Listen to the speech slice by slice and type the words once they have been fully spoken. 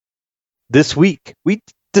This week, we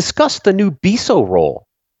discussed the new BISO role.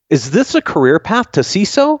 Is this a career path to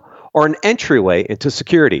CISO or an entryway into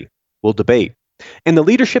security? We'll debate. In the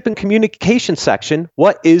leadership and communication section,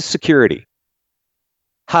 what is security?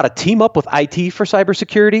 How to team up with IT for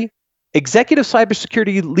cybersecurity, executive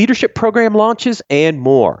cybersecurity leadership program launches, and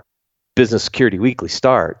more. Business Security Weekly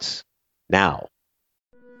starts now.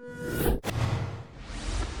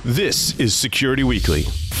 This is Security Weekly,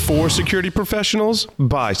 for security professionals,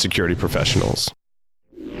 by security professionals.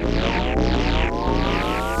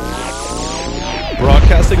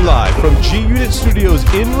 Broadcasting live from G-Unit Studios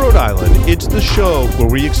in Rhode Island, it's the show where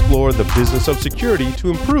we explore the business of security to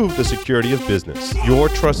improve the security of business. Your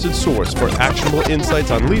trusted source for actionable insights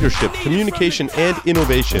on leadership, communication, and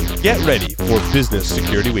innovation. Get ready for Business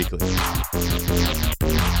Security Weekly.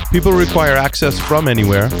 People require access from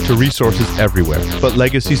anywhere to resources everywhere, but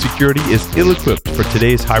legacy security is ill-equipped for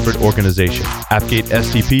today's hybrid organization. Appgate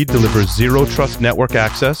SDP delivers zero trust network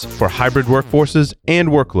access for hybrid workforces and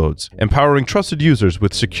workloads, empowering trusted users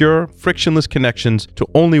with secure, frictionless connections to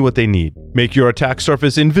only what they need. Make your attack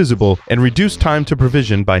surface invisible and reduce time to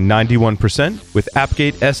provision by 91% with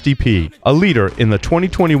Appgate SDP, a leader in the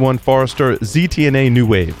 2021 Forrester ZTNA New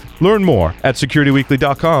Wave. Learn more at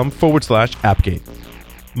securityweekly.com/Appgate.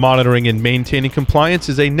 Monitoring and maintaining compliance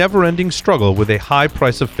is a never-ending struggle with a high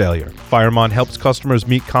price of failure. Firemon helps customers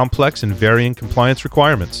meet complex and varying compliance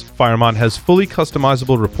requirements. Firemon has fully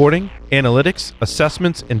customizable reporting, analytics,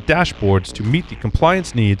 assessments, and dashboards to meet the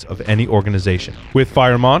compliance needs of any organization. With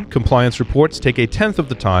Firemon, compliance reports take a tenth of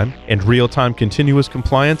the time, and real-time continuous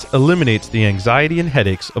compliance eliminates the anxiety and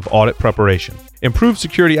headaches of audit preparation. Improve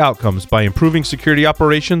security outcomes by improving security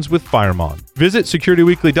operations with Firemon. Visit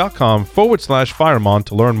securityweekly.com/Firemon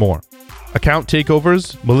to learn more. Account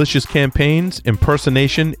takeovers, malicious campaigns,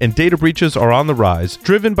 impersonation, and data breaches are on the rise,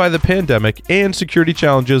 driven by the pandemic and security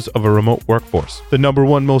challenges of a remote workforce. The number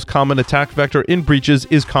one most common attack vector in breaches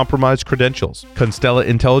is compromised credentials. Constella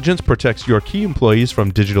Intelligence protects your key employees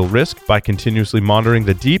from digital risk by continuously monitoring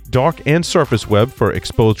the deep, dark, and surface web for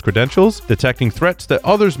exposed credentials, detecting threats that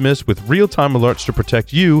others miss with real-time alerts to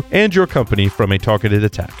protect you and your company from a targeted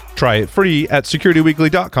attack. Try it free at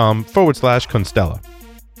securityweekly.com/Constella.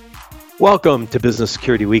 Welcome to Business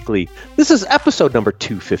Security Weekly. This is episode number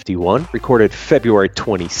 251, recorded February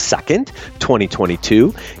 22nd,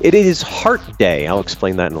 2022. It is Heart Day. I'll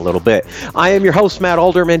explain that in a little bit. I am your host, Matt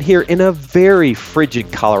Alderman, here in a very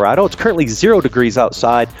frigid Colorado. It's currently 0 degrees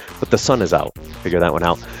outside, but the sun is out. Figure that one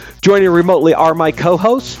out. Joining remotely are my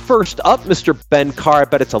co-hosts. First up, Mr. Ben Carr. I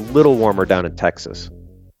bet it's a little warmer down in Texas.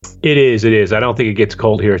 It is. I don't think it gets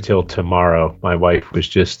cold here till tomorrow. My wife was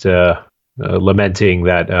just lamenting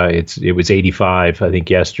that it was 85, I think,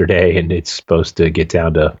 yesterday, and it's supposed to get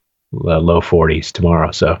down to low 40s tomorrow.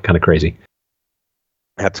 So kind of crazy.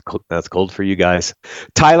 That's cold for you guys.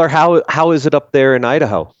 Tyler, how is it up there in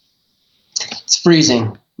Idaho? It's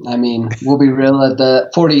freezing. I mean, we'll be real. The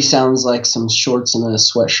 40 sounds like some shorts and a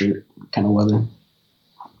sweatshirt kind of weather.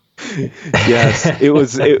 Yes, it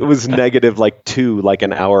was negative like 2 like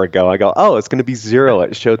an hour ago. I go, oh, it's going to be 0 at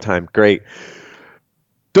showtime. Great.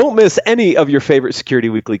 Don't miss any of your favorite Security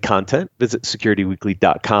Weekly content. Visit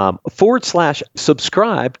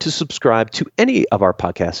securityweekly.com/subscribe to subscribe to any of our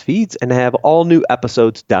podcast feeds and have all new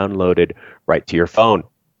episodes downloaded right to your phone.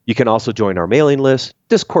 You can also join our mailing list,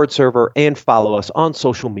 Discord server, and follow us on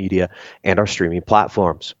social media and our streaming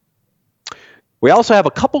platforms. We also have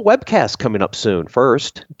a couple webcasts coming up soon.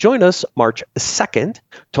 First, join us March 2nd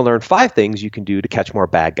to learn 5 things you can do to catch more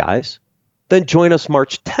bad guys. Then join us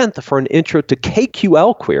March 10th for an intro to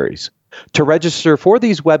KQL queries. To register for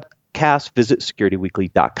these webcasts, visit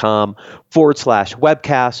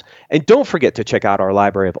securityweekly.com/webcasts. And don't forget to check out our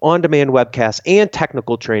library of on-demand webcasts and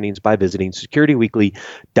technical trainings by visiting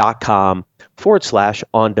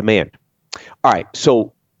securityweekly.com/on-demand. All right,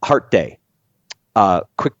 so Heart Day.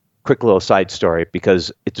 Quick little side story,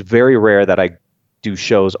 because it's very rare that I do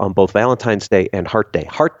shows on both Valentine's Day and Heart Day.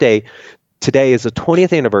 Heart Day today is the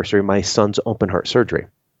 20th anniversary of my son's open heart surgery,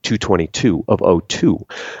 2/22 of 02.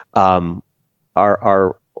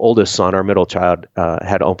 Our oldest son, our middle child,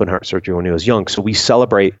 had open heart surgery when he was young. So we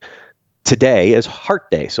celebrate today as Heart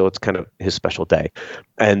Day. So it's kind of his special day.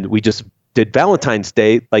 And we just did Valentine's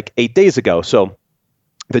Day like 8 days ago. So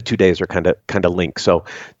the 2 days are kind of linked. So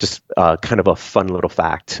just kind of a fun little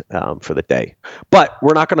fact for the day. But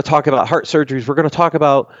we're not going to talk about heart surgeries. We're going to talk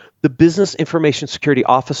about the Business Information Security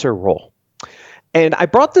Officer role. And I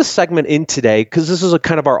brought this segment in today because this is a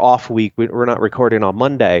kind of our off week. We're not recording on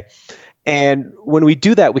Monday. And when we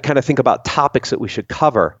do that, we kind of think about topics that we should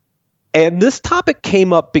cover. And this topic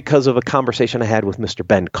came up because of a conversation I had with Mr.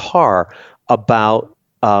 Ben Carr about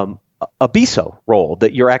a BISO role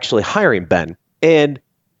that you're actually hiring, Ben. And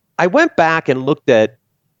I went back and looked at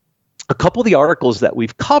a couple of the articles that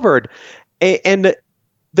we've covered. And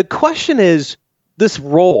the question is, this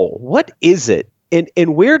role, what is it?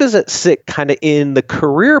 And where does it sit kind of in the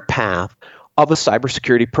career path of a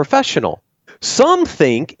cybersecurity professional? Some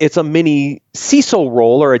think it's a mini CISO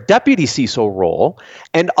role or a deputy CISO role,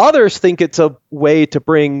 and others think it's a way to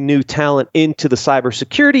bring new talent into the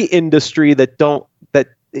cybersecurity industry that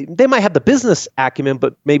they might have the business acumen,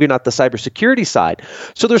 but maybe not the cybersecurity side.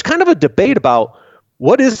 So there's kind of a debate about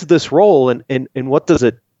what is this role and what does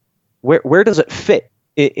it, where does it fit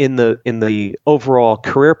in the overall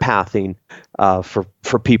career pathing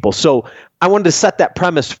for people. So I wanted to set that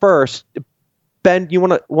premise first. Ben, you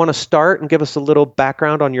want to start and give us a little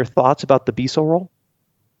background on your thoughts about the BISO role?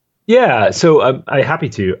 Yeah, so I'm happy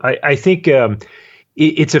to. I think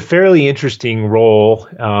it's a fairly interesting role.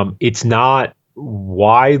 It's not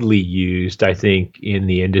widely used, I think, in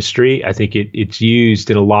the industry. I think it's used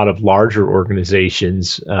in a lot of larger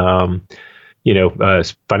organizations,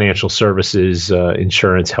 financial services,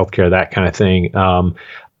 insurance, healthcare, that kind of thing.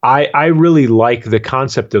 I really like the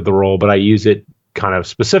concept of the role, but I use it kind of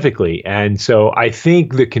specifically. And so I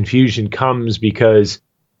think the confusion comes because,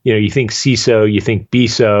 you think CISO, you think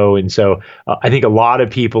BISO. And so I think a lot of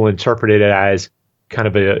people interpret it as kind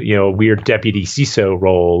of a weird deputy CISO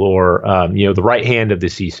role or, the right hand of the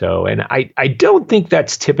CISO. And I don't think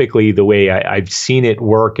that's typically the way I've seen it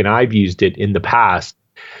work, and I've used it in the past.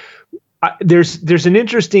 There's an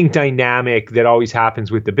interesting dynamic that always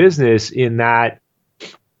happens with the business in that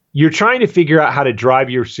you're trying to figure out how to drive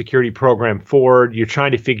your security program forward. You're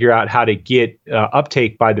trying to figure out how to get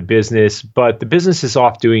uptake by the business, but the business is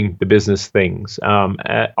off doing the business things.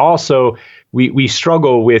 Also, we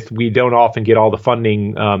struggle with, we don't often get all the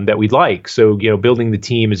funding that we'd like. So, building the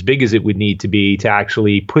team as big as it would need to be to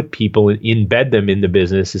actually put people, embed them in the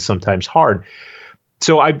business is sometimes hard.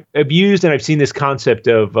 So I've used and I've seen this concept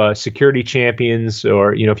of security champions,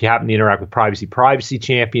 or, if you happen to interact with privacy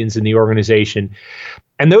champions in the organization.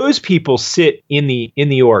 And those people sit in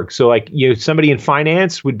the org. So somebody in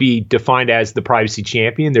finance would be defined as the privacy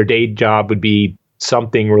champion. Their day job would be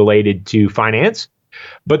something related to finance,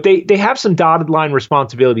 but they have some dotted line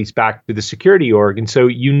responsibilities back to the security org. And so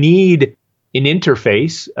you need an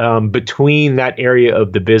interface between that area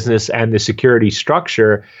of the business and the security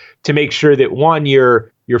structure to make sure that, one,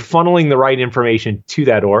 you're funneling the right information to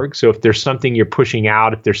that org. So if there's something you're pushing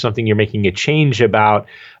out, if there's something you're making a change about,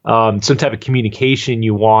 some type of communication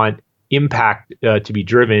you want impact to be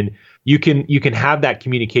driven, you can have that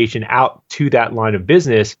communication out to that line of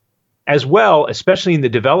business as well. Especially in the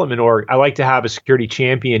development org, I like to have a security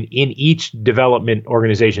champion in each development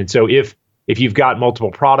organization. So if you've got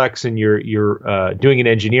multiple products and you're doing an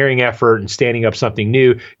engineering effort and standing up something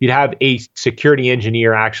new, you'd have a security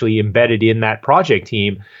engineer actually embedded in that project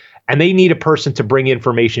team, and they need a person to bring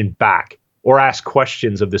information back or ask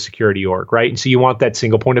questions of the security org, right? And so you want that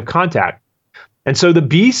single point of contact. And so the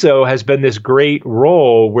BISO has been this great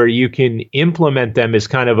role where you can implement them as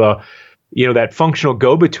kind of a, that functional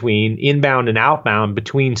go-between, inbound and outbound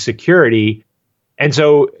between security. And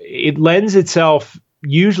so it lends itself,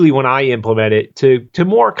 usually when I implement it, to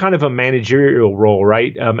more kind of a managerial role,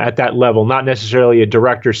 right? At that level, not necessarily a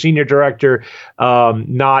director, senior director,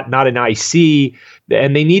 not an IC.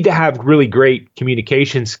 And they need to have really great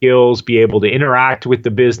communication skills, be able to interact with the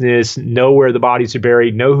business, know where the bodies are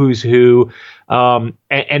buried, know who's who. And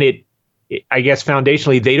I guess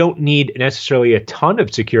foundationally, they don't need necessarily a ton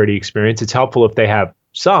of security experience. It's helpful if they have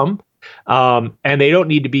some. And they don't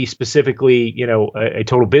need to be specifically, a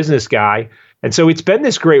total business guy. And so it's been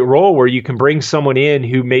this great role where you can bring someone in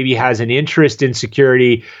who maybe has an interest in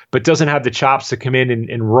security, but doesn't have the chops to come in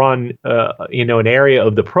and run, an area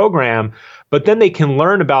of the program. But then they can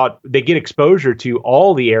they get exposure to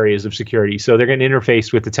all the areas of security. So they're going to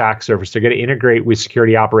interface with the attack surface. They're going to integrate with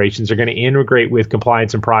security operations. They're going to integrate with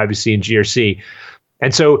compliance and privacy and GRC.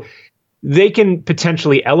 And so they can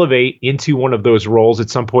potentially elevate into one of those roles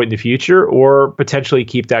at some point in the future, or potentially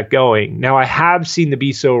keep that going. Now, I have seen the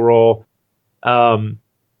BISO role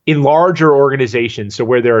in larger organizations, so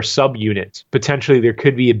where there are subunits. Potentially there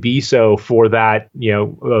could be a BISO for that,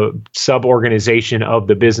 sub-organization of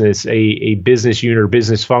the business, a business unit or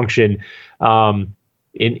business function,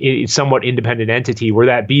 in somewhat independent entity where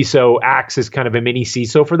that BISO acts as kind of a mini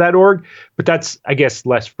CISO for that org. But that's, I guess,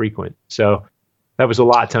 less frequent. So that was a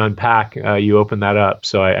lot to unpack. You opened that up,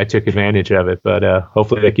 so I took advantage of it. But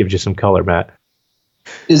hopefully that gives you some color, Matt.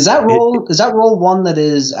 Is that role one that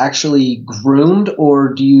is actually groomed,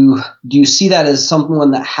 or do you see that as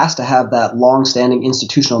someone that has to have that long-standing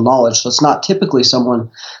institutional knowledge? So it's not typically someone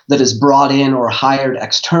that is brought in or hired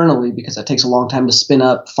externally, because it takes a long time to spin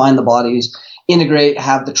up, find the bodies, integrate,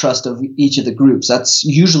 have the trust of each of the groups. That's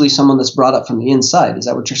usually someone that's brought up from the inside. Is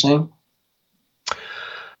that what you're saying?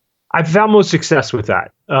 I've found most success with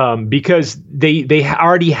that because they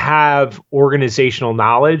already have organizational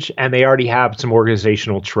knowledge and they already have some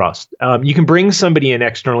organizational trust. You can bring somebody in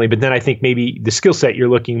externally, but then I think maybe the skill set you're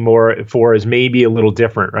looking more for is maybe a little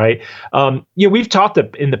different, right? We've talked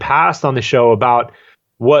in the past on the show about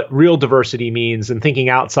what real diversity means and thinking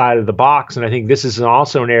outside of the box. And I think this is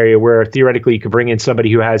also an area where theoretically you could bring in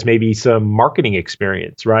somebody who has maybe some marketing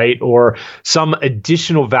experience, right? Or some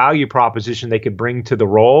additional value proposition they could bring to the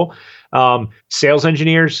role. Sales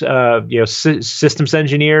engineers, systems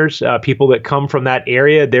engineers, people that come from that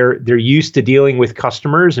area, they're used to dealing with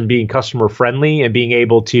customers and being customer friendly and being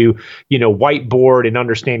able to, whiteboard and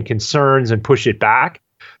understand concerns and push it back.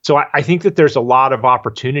 So I think that there's a lot of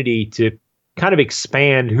opportunity to kind of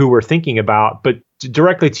expand who we're thinking about. But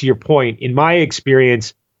directly to your point, in my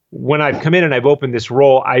experience, when I've come in and I've opened this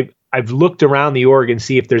role, I've looked around the org and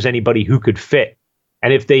see if there's anybody who could fit.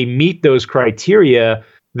 And if they meet those criteria,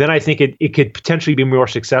 then I think it could potentially be more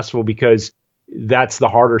successful, because that's the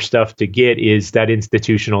harder stuff to get, is that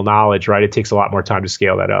institutional knowledge, right? It takes a lot more time to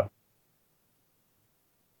scale that up.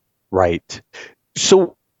 Right.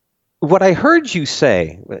 So what I heard you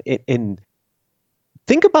say,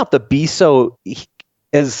 think about the BISO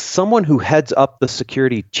as someone who heads up the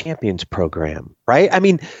Security Champions program, right? I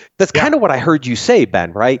mean, that's kind of what I heard you say,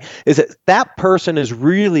 Ben, right? Is that person is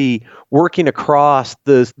really working across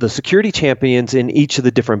the security champions in each of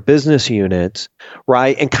the different business units,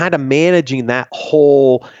 right? And kind of managing that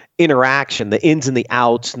whole interaction, the ins and the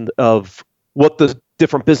outs of what the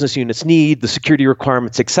different business units need, the security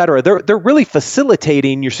requirements, et cetera. They're really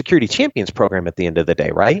facilitating your Security Champions program at the end of the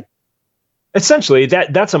day, right? Essentially,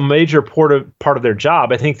 that's a major part of their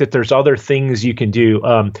job. I think that there's other things you can do.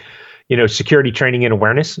 Security training and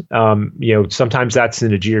awareness. Sometimes that's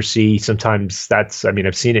in a GRC. Sometimes that's,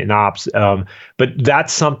 I've seen it in ops. But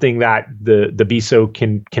that's something that the BISO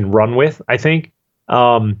can run with, I think.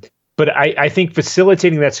 But I think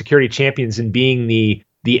facilitating that Security Champions and being the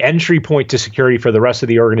entry point to security for the rest of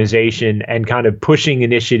the organization and kind of pushing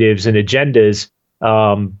initiatives and agendas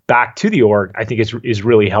back to the org, I think is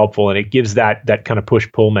really helpful, and it gives that kind of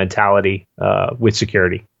push-pull mentality with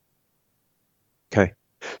security. Okay,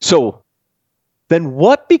 so then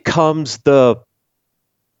what becomes the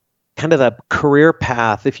kind of the career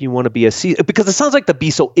path if you want to be a CISO? Because it sounds like the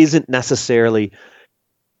BISO isn't necessarily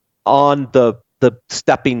on the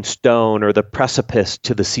stepping stone or the precipice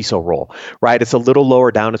to the CISO role, right? It's a little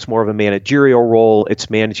lower down. It's more of a managerial role. It's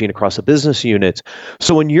managing across the business units.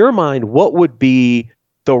 So in your mind, what would be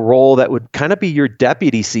the role that would kind of be your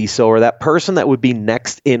deputy CISO, or that person that would be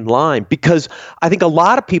next in line? Because I think a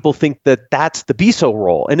lot of people think that that's the BISO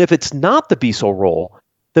role. And if it's not the BISO role,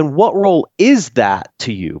 then what role is that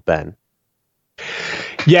to you, Ben?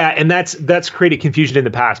 Yeah, and that's created confusion in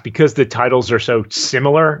the past because the titles are so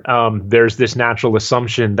similar. There's this natural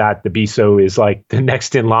assumption that the BISO is like the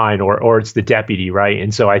next in line, or it's the deputy, right?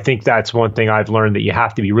 And so I think that's one thing I've learned, that you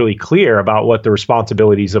have to be really clear about what the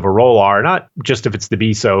responsibilities of a role are, not just if it's the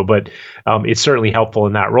BISO, but it's certainly helpful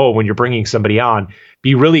in that role when you're bringing somebody on.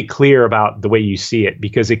 Be really clear about the way you see it,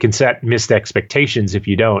 because it can set missed expectations if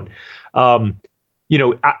you don't.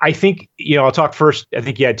 I think, I'll talk first. I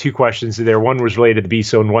think you had two questions there. One was related to the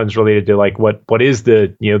BISO and one's related to like, what is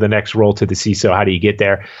the next role to the CISO? How do you get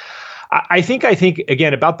there? I think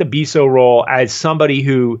again, about the BISO role as somebody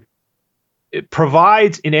who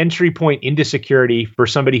provides an entry point into security for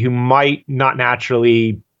somebody who might not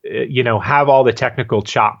naturally, have all the technical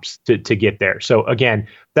chops to get there. So again,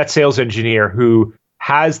 that sales engineer who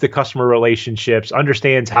has the customer relationships,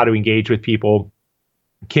 understands how to engage with people,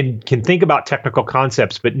 can think about technical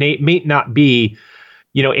concepts, but may not be,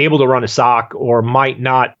 able to run a SOC, or might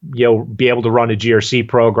not, be able to run a GRC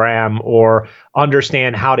program, or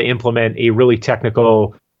understand how to implement a really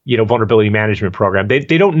technical, vulnerability management program. They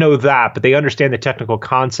don't know that, but they understand the technical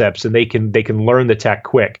concepts, and they can learn the tech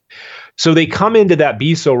quick. So they come into that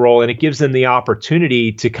BISO role, and it gives them the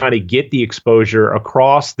opportunity to kind of get the exposure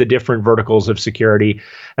across the different verticals of security,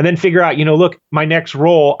 and then figure out, look, my next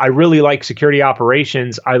role, I really like security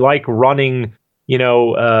operations. I like running,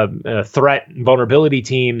 threat and vulnerability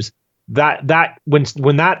teams. That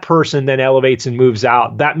when that person then elevates and moves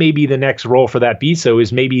out, that may be the next role for that BISO,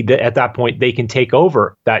 is maybe at that point they can take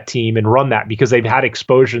over that team and run that, because they've had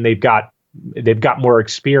exposure and they've got they've got more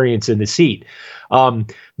experience in the seat.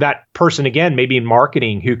 That person, again, maybe in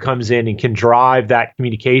marketing, who comes in and can drive that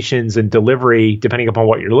communications and delivery, depending upon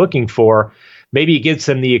what you're looking for, maybe it gives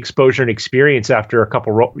them the exposure and experience after a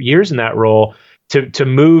couple years in that role to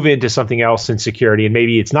move into something else in security. And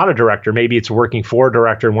maybe it's not a director, maybe it's working for a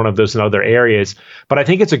director in one of those other areas. But I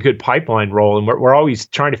think it's a good pipeline role. And we're always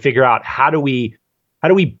trying to figure out how do we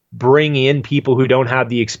bring in people who don't have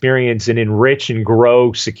the experience and enrich and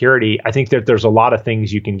grow security. I think that there's a lot of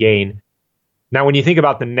things you can gain. Now, when you think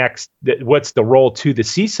about what's the role to the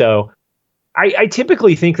CISO, I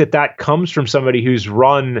typically think that comes from somebody who's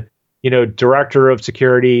run, director of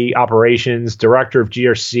security operations, director of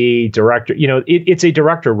GRC, director, it's a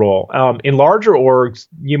director role. In larger orgs,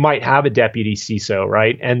 you might have a deputy CISO,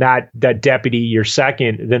 right? And that deputy, your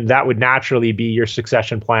second, then that would naturally be your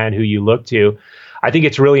succession plan, who you look to. I think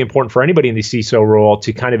it's really important for anybody in the CISO role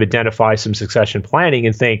to kind of identify some succession planning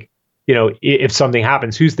and think, if something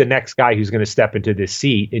happens, who's the next guy who's going to step into this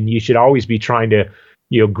seat? And you should always be trying to,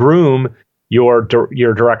 groom your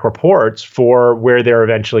direct reports for where they're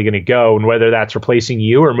eventually going to go, and whether that's replacing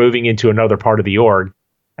you or moving into another part of the org.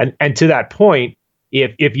 And to that point,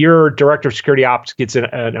 if your director of security ops gets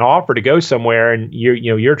an offer to go somewhere, and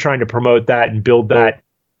you're trying to promote that and build that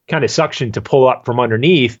kind of suction to pull up from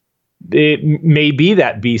underneath, it may be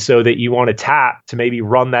that VSO that you want to tap to maybe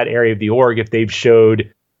run that area of the org if they've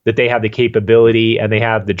showed that they have the capability and they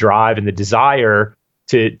have the drive and the desire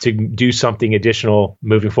to do something additional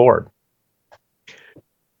moving forward.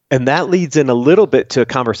 And that leads in a little bit to a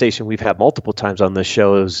conversation we've had multiple times on this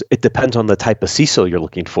show. Is it depends on the type of CISO you're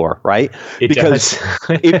looking for, right? Because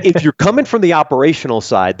if you're coming from the operational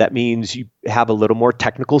side, that means you have a little more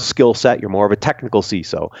technical skill set. You're more of a technical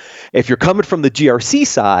CISO. If you're coming from the GRC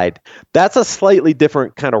side, that's a slightly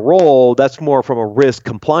different kind of role. That's more from a risk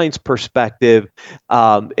compliance perspective.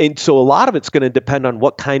 And so a lot of it's going to depend on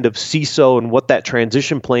what kind of CISO and what that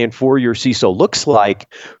transition plan for your CISO looks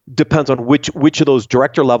like. Depends on which of those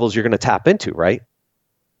director levels you're going to tap into, right?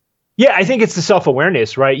 Yeah, I think it's the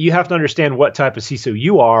self-awareness, right? You have to understand what type of CISO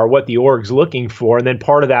you are, what the org's looking for, and then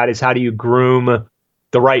part of that is how do you groom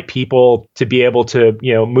the right people to be able to,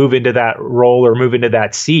 move into that role or move into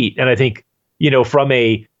that seat. And I think, from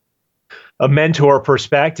a mentor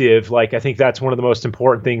perspective, I think that's one of the most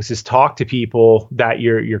important things is talk to people that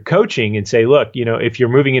you're coaching and say, look, if you're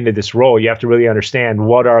moving into this role, you have to really understand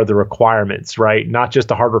what are the requirements, right? Not just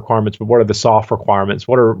the hard requirements, but what are the soft requirements?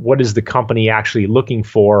 What is the company actually looking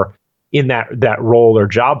for in that role or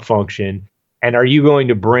job function? And are you going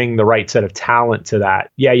to bring the right set of talent to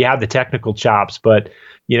that? Yeah, you have the technical chops, but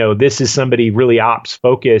this is somebody really ops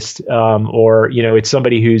focused, or it's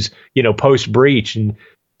somebody who's post breach, and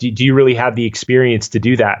do you really have the experience to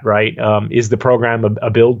do that, right? Is the program a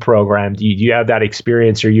build program? Do you have that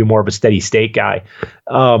experience, or are you more of a steady state guy?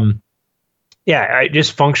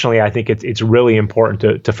 Just functionally, I think it's really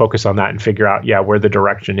important to focus on that and figure out, where the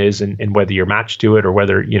direction is and whether you're matched to it, or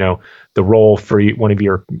whether, the role for one of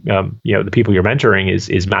your, the people you're mentoring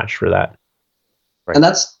is matched for that. Right. And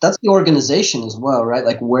that's the organization as well, right?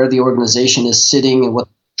 Like where the organization is sitting and what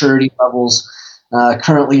maturity levels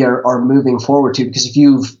currently are moving forward to. Because if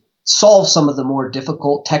you've solved some of the more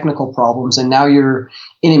difficult technical problems and now you're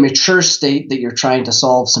in a mature state that you're trying to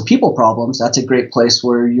solve some people problems, that's a great place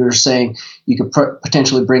where you're saying you could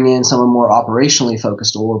potentially bring in someone more operationally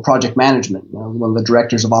focused or project management. One of the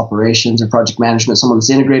directors of operations or project management, someone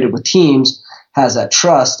that's integrated with teams, has that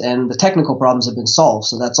trust, and the technical problems have been solved.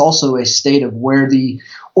 So that's also a state of where the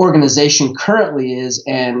organization currently is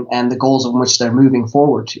and the goals in which they're moving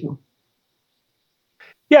forward to.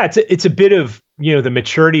 Yeah, it's a bit of the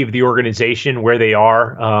maturity of the organization, where they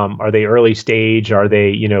are. Are they early stage? Are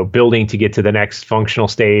they building to get to the next functional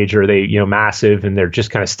stage? Or are they massive and they're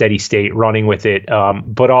just kind of steady state running with it?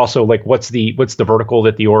 But also what's the vertical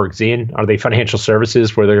that the org's in? Are they financial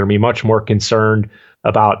services, where they're going to be much more concerned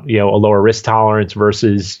about a lower risk tolerance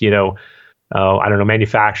versus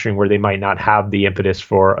manufacturing, where they might not have the impetus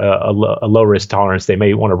for a low risk tolerance? They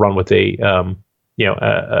may want to run with a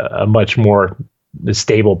much more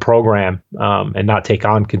stable program and not take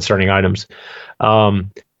on concerning items.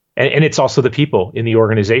 And it's also the people in the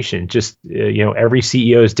organization. Just, every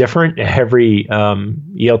CEO is different. Every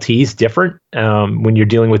ELT is different. When you're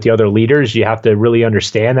dealing with the other leaders, you have to really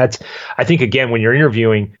understand that's, I think, again, when you're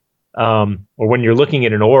interviewing or when you're looking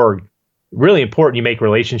at an org, really important you make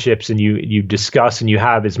relationships and you discuss and you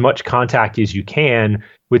have as much contact as you can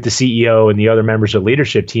with the CEO and the other members of the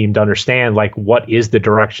leadership team to understand what is the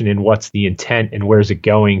direction and what's the intent and where's it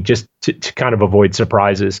going, just to kind of avoid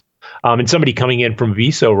surprises. And somebody coming in from a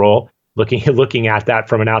VSO role, looking at that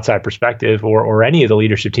from an outside perspective, or any of the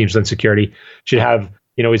leadership teams in security should have,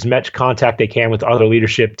 as much contact they can with other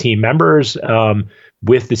leadership team members,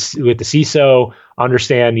 with the CISO,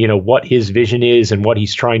 understand, what his vision is and what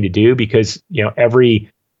he's trying to do, because,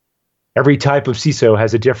 every type of CISO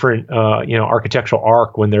has a different, architectural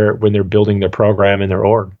arc when they're building their program and their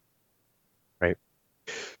org. Right.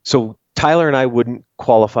 So Tyler and I wouldn't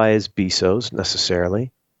qualify as BISOs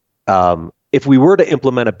necessarily. If we were to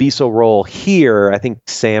implement a BISO role here, I think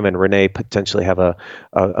Sam and Renee potentially have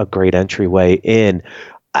a great entryway in.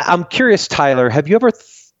 I'm curious, Tyler, have you ever,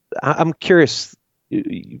 I'm curious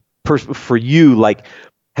for you, like,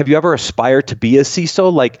 have you ever aspired to be a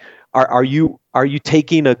CISO? Like, are you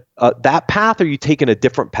taking that path, or are you taking a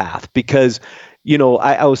different path? Because,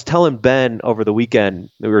 I was telling Ben over the weekend,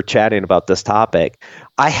 we were chatting about this topic.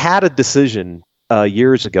 I had a decision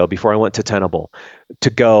years ago, before I went to Tenable, to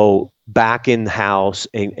go back in house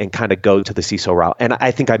and kind of go to the CISO route. And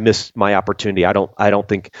I think I missed my opportunity. I don't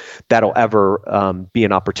think that'll ever be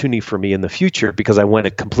an opportunity for me in the future, because I went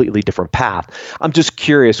a completely different path. I'm just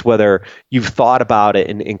curious whether you've thought about it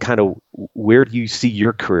and kind of where do you see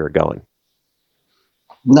your career going?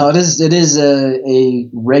 No, it is a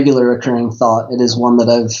regular occurring thought. It is one that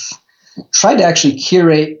I've tried to actually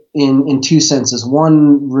curate in two senses.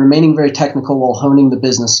 One, remaining very technical while honing the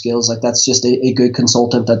business skills. Like, that's just a good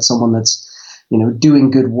consultant. That's someone that's,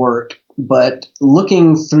 doing good work. But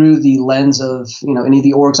looking through the lens of, any of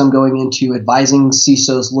the orgs I'm going into, advising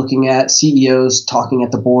CISOs, looking at CEOs, talking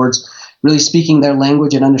at the boards, really speaking their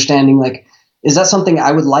language and understanding, like, is that something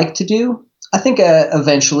I would like to do? I think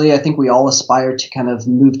eventually, I think we all aspire to kind of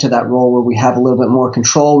move to that role where we have a little bit more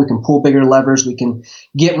control. We can pull bigger levers. We can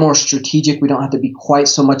get more strategic. We don't have to be quite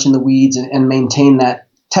so much in the weeds and maintain that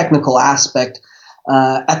technical aspect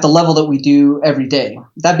at the level that we do every day.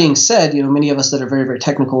 That being said, many of us that are very, very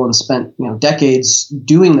technical and spent, decades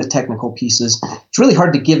doing the technical pieces, it's really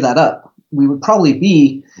hard to give that up. We would probably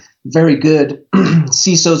be very good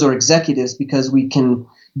CISOs or executives because we can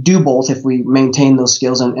do both if we maintain those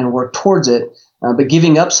skills and work towards it. But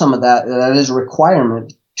giving up some of that is a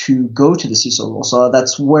requirement to go to the CISO role. So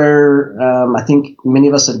that's where I think many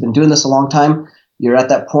of us that have been doing this a long time, you're at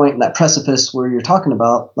that point, that precipice where you're talking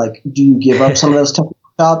about, like, do you give up some of those technical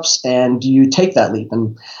chops and do you take that leap?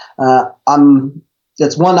 And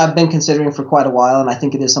that's one I've been considering for quite a while, and I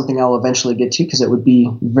think it is something I'll eventually get to, because it would be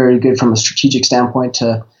very good from a strategic standpoint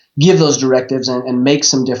to give those directives and make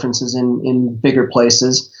some differences in bigger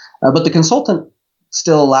places. But the consultant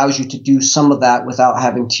still allows you to do some of that without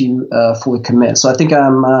having to fully commit. So I think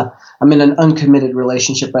I'm in an uncommitted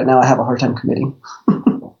relationship right now. I have a hard time committing.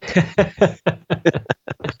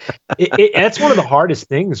 That's one of the hardest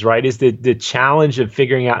things, right? Is the challenge of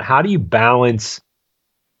figuring out, how do you balance,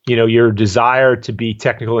 your desire to be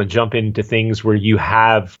technical and jump into things where you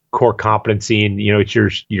have core competency and, it's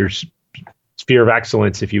your sphere of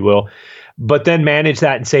excellence, if you will, but then manage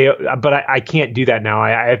that and say, but I can't do that now.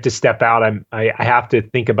 I have to step out. I have to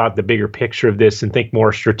think about the bigger picture of this and think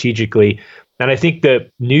more strategically. And I think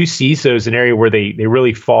the new CISO is an area where they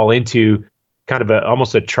really fall into kind of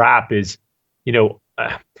almost a trap. Is,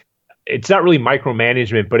 it's not really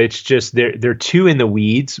micromanagement, but it's just they're too in the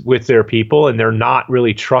weeds with their people, and they're not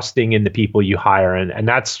really trusting in the people you hire. And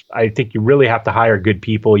that's, I think you really have to hire good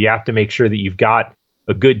people. You have to make sure that you've got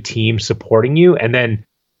a good team supporting you, and then,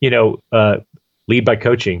 lead by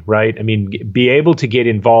coaching, right? I mean, be able to get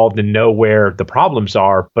involved and know where the problems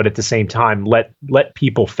are, but at the same time, let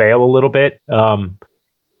people fail a little bit.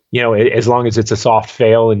 As long as it's a soft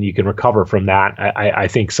fail and you can recover from that, I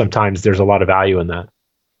think sometimes there's a lot of value in that.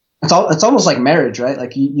 It's almost like marriage, right?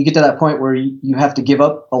 Like you get to that point where you have to give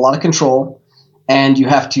up a lot of control, and you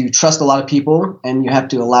have to trust a lot of people, and you have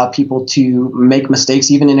to allow people to make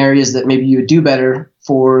mistakes, even in areas that maybe you would do better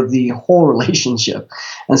for the whole relationship.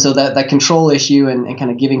 And so that control issue and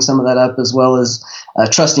kind of giving some of that up, as well as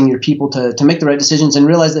trusting your people to make the right decisions and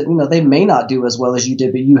realize that, they may not do as well as you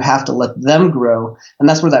did, but you have to let them grow. And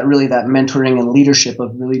that's where that mentoring and leadership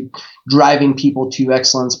of really driving people to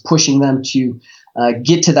excellence, pushing them to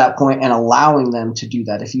get to that point and allowing them to do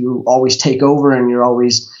that. If you always take over and you're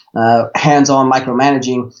always hands-on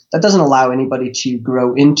micromanaging, that doesn't allow anybody to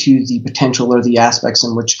grow into the potential or the aspects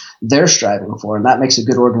in which they're striving for. And that makes a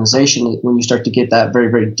good organization when you start to get that very,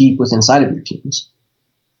 very deep within inside of your teams.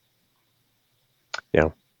 Yeah.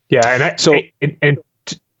 Yeah. Go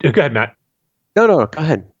ahead, Matt. No, go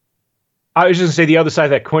ahead. I was just gonna say, the other side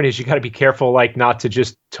of that coin is you got to be careful, like, not to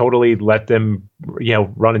just totally let them,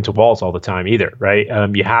 run into walls all the time either, right?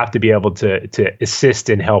 You have to be able to assist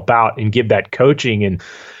and help out and give that coaching. And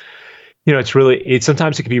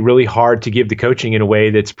Sometimes it can be really hard to give the coaching in a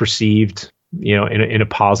way that's perceived, in a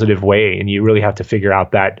positive way. And you really have to figure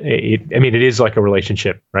out that it is like a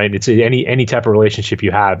relationship, right? It's any type of relationship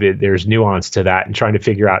you have, there's nuance to that, and trying to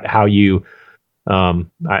figure out how you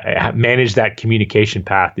manage that communication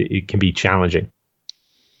path. It can be challenging.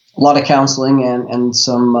 A lot of counseling and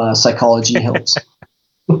some psychology helps.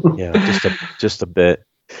 Yeah, just a bit.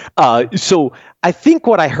 So I think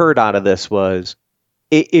what I heard out of this was,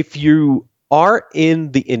 if you are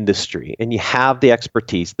in the industry and you have the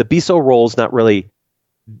expertise, the BISO role is not really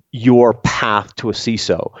your path to a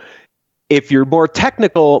CISO. If you're more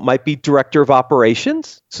technical, it might be director of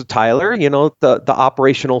operations. So Tyler, the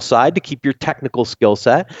operational side to keep your technical skill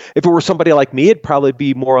set. If it were somebody like me, it'd probably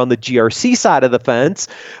be more on the GRC side of the fence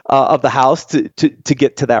of the house to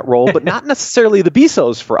get to that role, but not necessarily the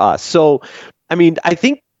BISOs for us. So, I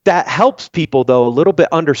think that helps people, though, a little bit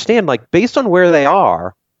understand, like, based on where they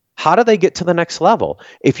are, how do they get to the next level?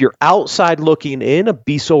 If you're outside looking in, a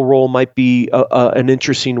BISO role might be an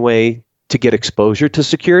interesting way to get exposure to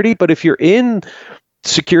security. But if you're in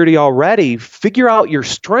security already, figure out your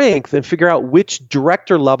strength and figure out which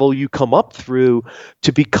director level you come up through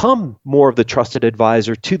to become more of the trusted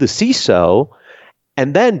advisor to the CISO,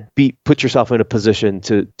 and then put yourself in a position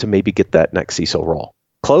to maybe get that next CISO role.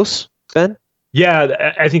 Close, Ben?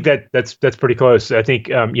 Yeah, I think that's pretty close. I think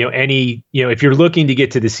if you're looking to get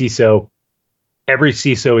to the CISO, every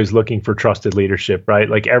CISO is looking for trusted leadership, right?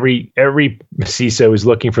 Like every CISO is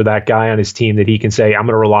looking for that guy on his team that he can say, I'm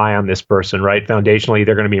going to rely on this person, right? Foundationally,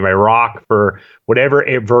 they're going to be my rock for whatever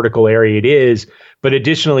vertical area it is. But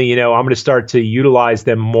additionally, I'm going to start to utilize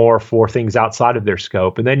them more for things outside of their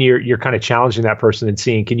scope. And then you're kind of challenging that person and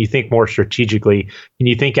seeing, can you think more strategically? Can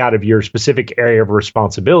you think out of your specific area of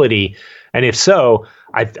responsibility? And if so,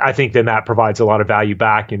 I think then that provides a lot of value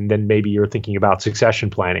back. And then maybe you're thinking about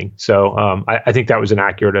succession planning. So I think that was an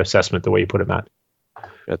accurate assessment, the way you put it, Matt.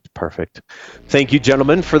 That's perfect. Thank you,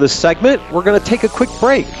 gentlemen, for this segment. We're going to take a quick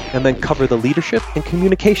break and then cover the leadership and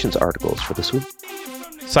communications articles for this week.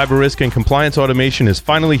 Cyber risk and compliance automation is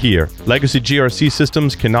finally here. Legacy GRC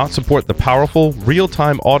systems cannot support the powerful,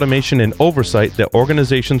 real-time automation and oversight that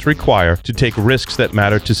organizations require to take risks that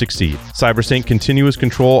matter to succeed. CyberSync continuous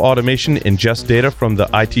control automation ingests data from the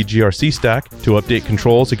IT GRC stack to update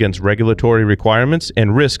controls against regulatory requirements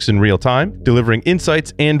and risks in real time, delivering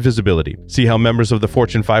insights and visibility. See how members of the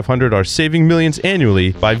Fortune 500 are saving millions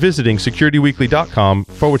annually by visiting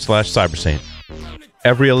securityweekly.com/CyberSync.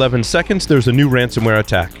 Every 11 seconds, there's a new ransomware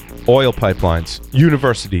attack. Oil pipelines,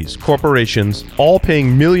 universities, corporations, all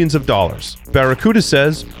paying millions of dollars. Barracuda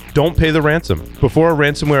says, don't pay the ransom. Before a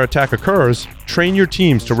ransomware attack occurs, train your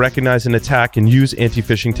teams to recognize an attack and use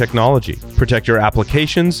anti-phishing technology. Protect your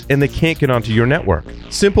applications, and they can't get onto your network.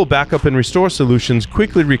 Simple backup and restore solutions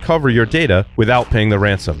quickly recover your data without paying the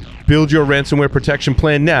ransom. Build your ransomware protection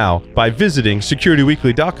plan now by visiting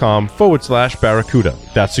securityweekly.com/Barracuda.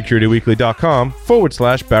 That's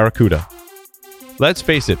securityweekly.com/Barracuda. Let's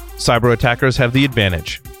face it, cyber attackers have the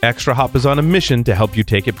advantage. ExtraHop is on a mission to help you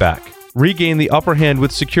take it back. Regain the upper hand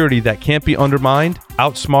with security that can't be undermined,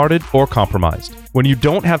 outsmarted, or compromised. When you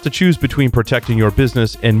don't have to choose between protecting your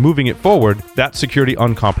business and moving it forward, that's security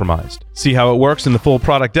uncompromised. See how it works in the full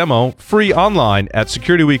product demo, free online at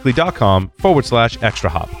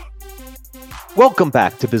securityweekly.com/ExtraHop. Welcome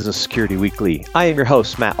back to Business Security Weekly. I am your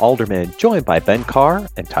host, Matt Alderman, joined by Ben Carr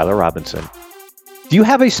and Tyler Robinson. Do you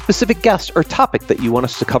have a specific guest or topic that you want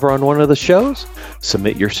us to cover on one of the shows?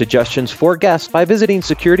 Submit your suggestions for guests by visiting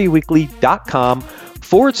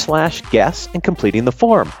securityweekly.com/guests and completing the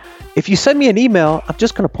form. If you send me an email, I'm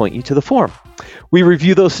just going to point you to the form. We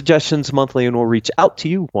review those suggestions monthly and we'll reach out to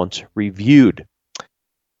you once reviewed.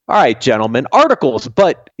 All right, gentlemen, articles,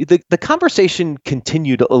 but the conversation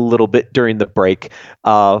continued a little bit during the break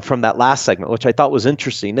from that last segment, which I thought was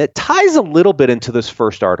interesting. It ties a little bit into this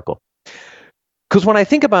first article. Because when I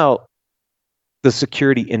think about the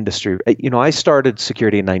security industry, I started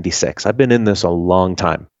security in '96. I've been in this a long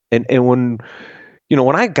time. And when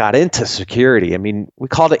I got into security, we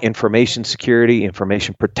called it information security,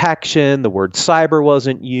 information protection. The word cyber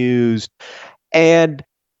wasn't used. And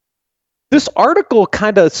this article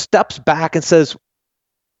kind of steps back and says,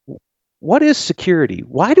 what is security?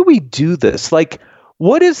 Why do we do this?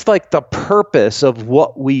 What is the purpose of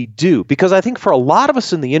what we do? Because I think for a lot of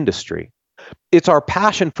us in the industry, it's our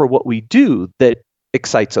passion for what we do that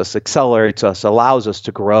excites us, accelerates us, allows us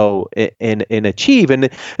to grow and achieve. And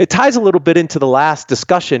it ties a little bit into the last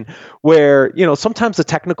discussion where, sometimes the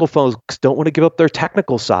technical folks don't want to give up their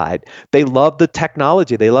technical side. They love the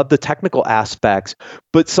technology, they love the technical aspects,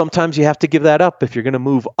 but sometimes you have to give that up if you're going to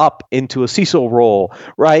move up into a CISO role,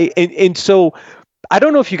 right? And so I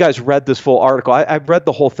don't know if you guys read this full article. I've read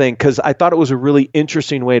the whole thing because I thought it was a really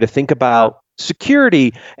interesting way to think about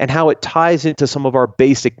security and how it ties into some of our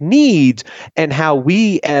basic needs and how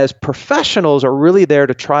we as professionals are really there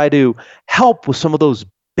to try to help with some of those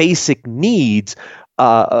basic needs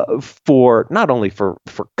for not only for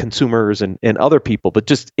consumers and other people, but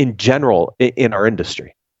just in general in our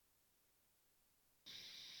industry.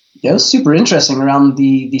 Yeah, it was super interesting around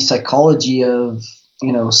the psychology of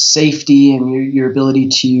safety and your ability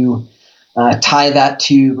to tie that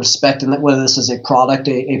to respect, and whether this is a product,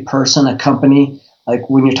 a person, a company. Like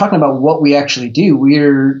when you're talking about what we actually do,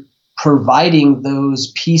 we're providing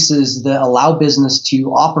those pieces that allow business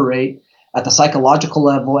to operate at the psychological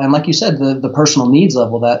level, and like you said, the personal needs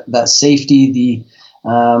level, that safety, the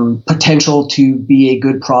potential to be a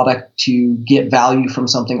good product, to get value from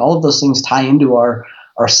something. All of those things tie into our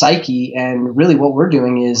psyche, and really what we're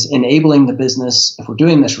doing is enabling the business, if we're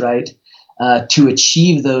doing this right, to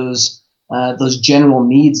achieve those general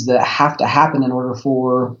needs that have to happen in order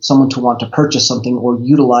for someone to want to purchase something or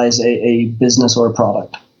utilize a business or a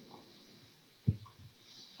product.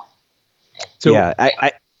 So yeah,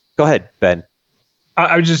 I go ahead, Ben.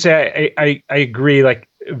 I would just say I agree. Like,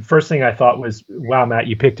 first thing I thought was, wow, Matt,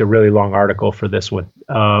 you picked a really long article for this one.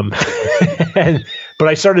 But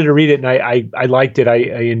I started to read it and I liked it. I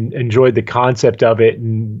enjoyed the concept of it,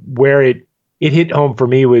 and where it hit home for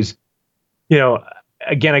me was,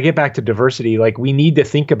 again, I get back to diversity. Like, we need to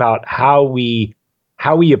think about how we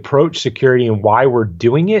approach security and why we're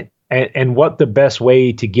doing it, and what the best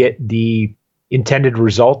way to get the intended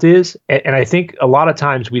result is. And I think a lot of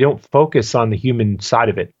times we don't focus on the human side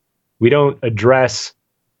of it. We don't address,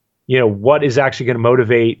 what is actually going to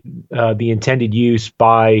motivate the intended use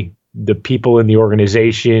by the people in the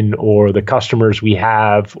organization or the customers we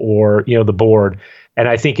have, or, the board. And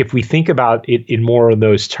I think if we think about it in more of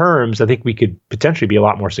those terms, I think we could potentially be a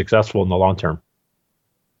lot more successful in the long term.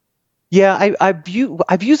 Yeah, I've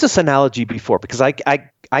used this analogy before because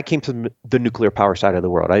I came from the nuclear power side of the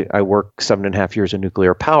world. I worked 7.5 years in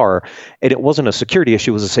nuclear power, and it wasn't a security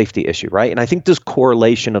issue, it was a safety issue, right? And I think this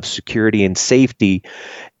correlation of security and safety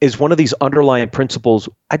is one of these underlying principles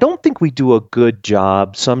I don't think we do a good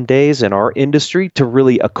job some days in our industry to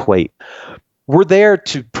really equate. We're there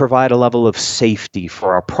to provide a level of safety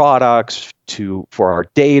for our products, for our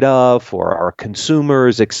data, for our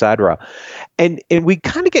consumers, et cetera. And we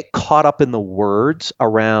kind of get caught up in the words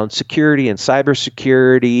around security and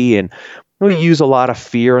cybersecurity, and we use a lot of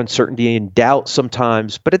fear, uncertainty, and doubt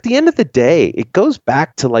sometimes. But at the end of the day, it goes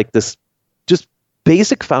back to like this just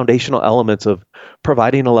basic foundational elements of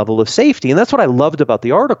providing a level of safety. And that's what I loved about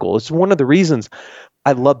the article. It's one of the reasons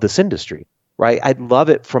I love this industry, right? I love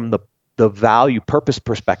it from the value purpose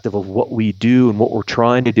perspective of what we do, and what we're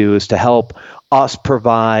trying to do is to help us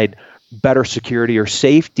provide better security or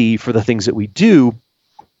safety for the things that we do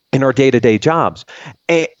in our day-to-day jobs.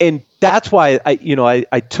 And that's why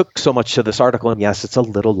I took so much to this article. And yes, it's a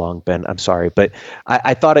little long, Ben, I'm sorry, but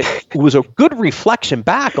I thought it was a good reflection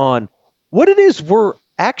back on what it is we're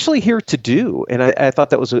actually here to do. And I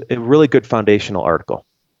thought that was a really good foundational article.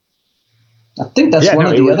 I think that's one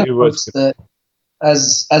of the other parts that,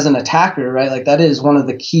 as an attacker, right? Like, that is one of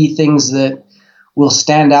the key things that will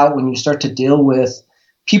stand out when you start to deal with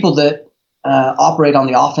people that operate on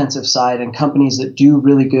the offensive side, and companies that do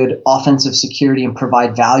really good offensive security and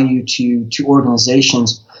provide value to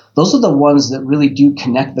organizations. Those are the ones that really do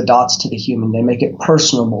connect the dots to the human. They make it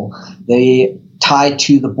personable. They tie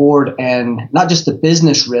to the board, and not just the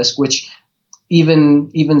business risk, which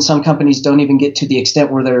even some companies don't even get to the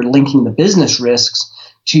extent where they're linking the business risks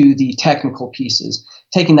to the technical pieces.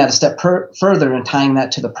 Taking that a step further and tying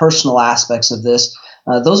that to the personal aspects of this,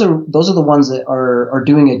 those are the ones that are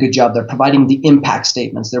doing a good job. They're providing the impact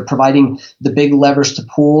statements. They're providing the big levers to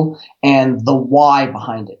pull and the why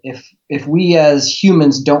behind it. If we as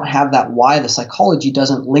humans don't have that why, the psychology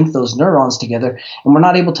doesn't link those neurons together, and we're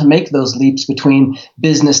not able to make those leaps between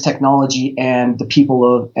business, technology, and the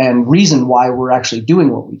people and reason why we're actually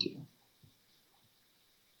doing what we do.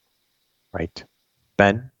 Right.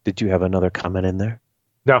 Ben, did you have another comment in there?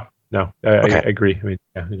 No, Okay. I agree.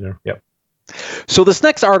 I mean, yep. So this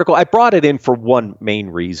next article, I brought it in for one main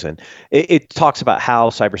reason. It talks about how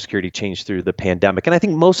cybersecurity changed through the pandemic. And I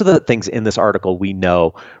think most of the things in this article we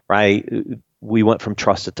know, right? we went from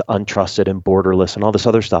trusted to untrusted and borderless and all this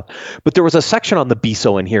other stuff. But there was a section on the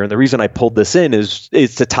BISO in here, and the reason I pulled this in is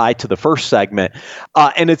to tie to the first segment.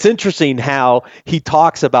 And it's interesting how he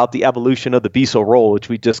talks about the evolution of the BISO role, which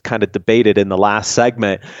we just kind of debated in the last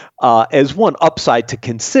segment, as one upside to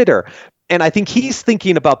consider. And I think he's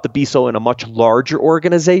thinking about the BISO in a much larger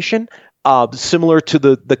organization. Similar to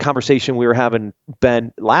the conversation we were having,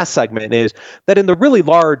 Ben, last segment, is that in the really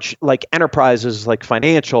large like enterprises like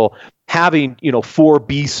financial, having 4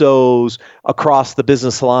 BISOs across the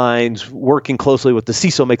business lines working closely with the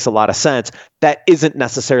CISO makes a lot of sense. That isn't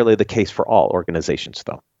necessarily the case for all organizations,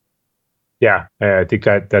 though. Yeah, I think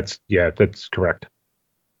that's correct.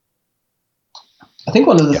 I think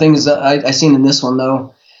one of the things that I seen in this one,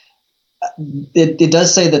 though, it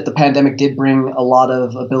does say that the pandemic did bring a lot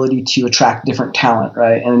of ability to attract different talent,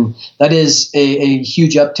 right? And that is a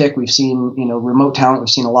huge uptick. We've seen, remote talent. We've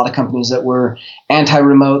seen a lot of companies that were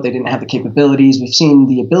anti-remote. They didn't have the capabilities. We've seen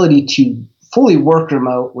the ability to fully work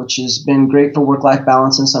remote, which has been great for work-life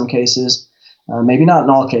balance in some cases, maybe not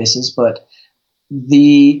in all cases, but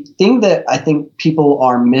the thing that I think people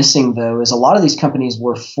are missing, though, is a lot of these companies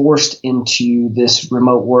were forced into this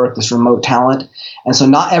remote work, this remote talent. And so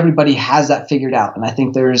not everybody has that figured out. And I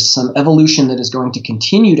think there's some evolution that is going to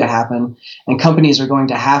continue to happen. And companies are going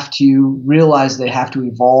to have to realize they have to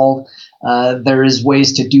evolve. There is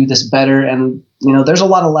ways to do this better. And, there's a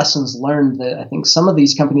lot of lessons learned that I think some of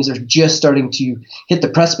these companies are just starting to hit the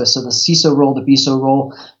precipice. So the CISO role, the BISO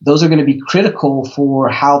role, those are going to be critical for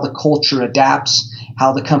how the culture adapts,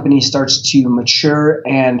 how the company starts to mature,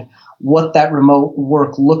 and what that remote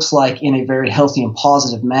work looks like in a very healthy and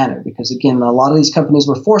positive manner. Because again, a lot of these companies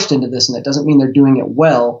were forced into this, and it doesn't mean they're doing it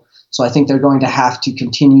well. So I think they're going to have to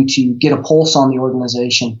continue to get a pulse on the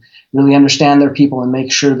organization, really understand their people, and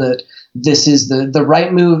make sure that this is the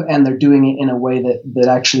right move, and they're doing it in a way that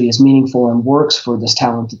actually is meaningful and works for this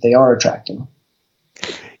talent that they are attracting.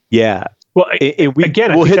 Yeah. Well,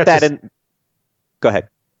 we'll hit that in. Go ahead,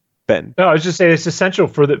 Ben. No, I was just saying it's essential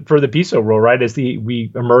for the BISO role, right? As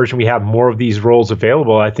we emerge and we have more of these roles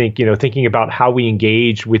available, I think, thinking about how we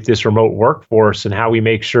engage with this remote workforce and how we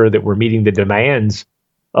make sure that we're meeting the demands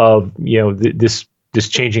of, this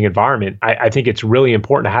changing environment, I think it's really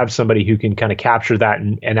important to have somebody who can kind of capture that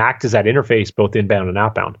and act as that interface, both inbound and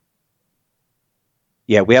outbound.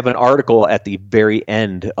 Yeah, we have an article at the very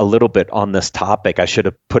end a little bit on this topic. I should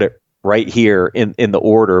have put it right here in the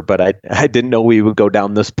order, but I didn't know we would go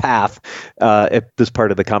down this path at this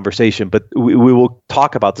part of the conversation. But we will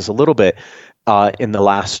talk about this a little bit in the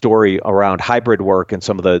last story around hybrid work and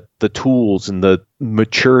some of the tools and the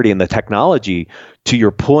maturity and the technology, to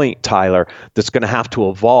your point, Tyler, that's going to have to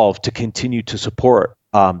evolve to continue to support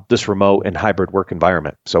this remote and hybrid work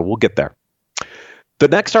environment. So we'll get there. The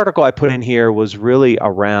next article I put in here was really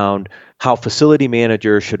around how facility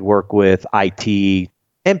managers should work with IT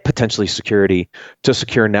and potentially security to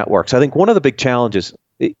secure networks. I think one of the big challenges,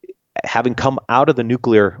 having come out of the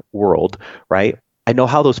nuclear world, right? I know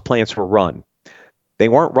how those plants were run. They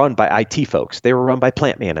weren't run by IT folks. They were run by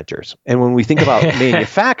plant managers. And when we think about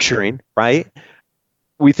manufacturing, right?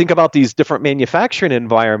 We think about these different manufacturing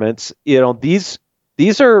environments. These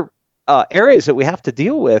are areas that we have to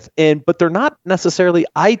deal with, but they're not necessarily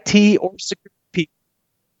IT or security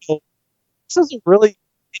people. This is a really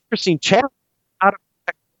interesting challenge.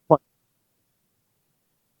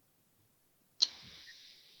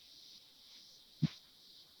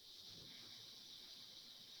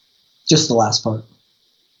 Just the last part.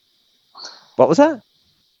 What was that?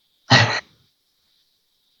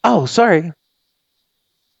 Oh, sorry.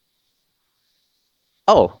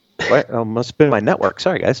 Oh, must have been my network.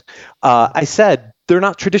 Sorry, guys. I said they're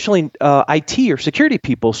not traditionally IT or security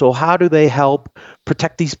people. So how do they help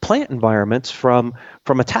protect these plant environments from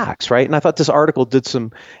attacks, right? And I thought this article did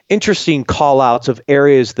some interesting call outs of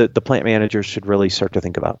areas that the plant managers should really start to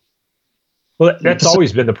think about. Well, that's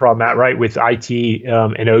always been the problem, Matt, right? With IT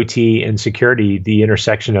and OT and security, the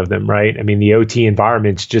intersection of them, right? I mean, the OT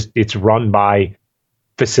environment's it's run by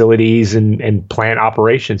facilities and plant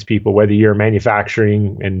operations people, whether you're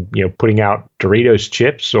manufacturing and, putting out Doritos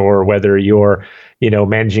chips, or whether you're,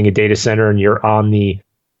 managing a data center and you're on the,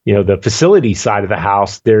 the facility side of the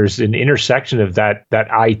house. There's an intersection of that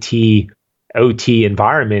IT OT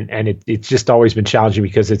environment, and it's just always been challenging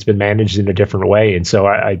because it's been managed in a different way. And so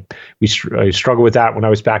I struggled with that when I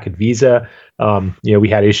was back at Visa. We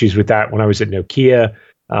had issues with that when I was at Nokia,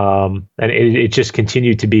 and it just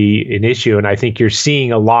continued to be an issue. And I think you're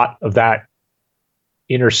seeing a lot of that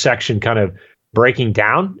intersection kind of breaking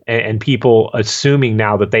down, and people assuming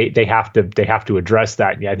now that they have to address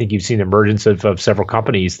that. Yeah, I think you've seen the emergence of several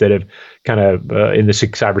companies that have kind of in the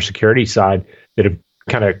cybersecurity side that have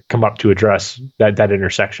kind of come up to address that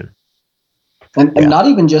intersection. And not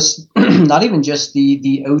even just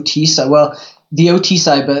the OT side. Well, the OT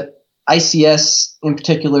side, but ICS in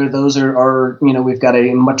particular, those are we've got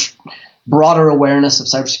a much broader awareness of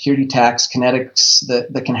cybersecurity attacks, kinetics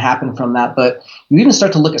that can happen from that. But you even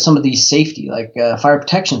start to look at some of these safety, like fire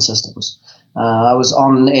protection systems. I was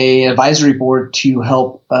on a advisory board to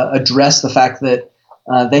help address the fact that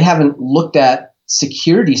they haven't looked at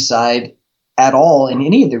security side at all in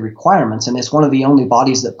any of the requirements. And it's one of the only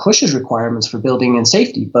bodies that pushes requirements for building and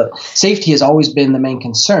safety. But safety has always been the main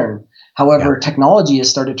concern. However, technology has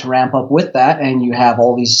started to ramp up with that, and you have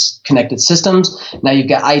all these connected systems. Now you've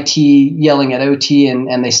got IT yelling at OT,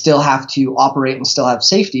 and they still have to operate and still have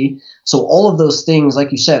safety. So all of those things,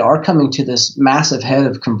 like you said, are coming to this massive head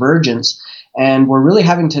of convergence. And we're really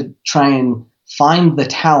having to try and find the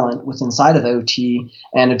talent within inside of OT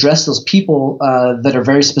and address those people that are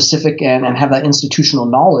very specific and have that institutional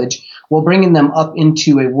knowledge, while bringing them up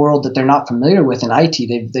into a world that they're not familiar with in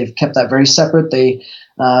IT. They've kept that very separate. They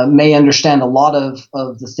may understand a lot of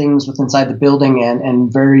the things within inside the building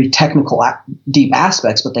and very technical, deep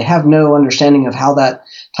aspects, but they have no understanding of how that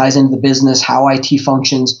ties into the business, how IT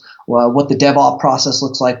functions, what the DevOps process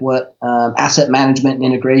looks like, what asset management and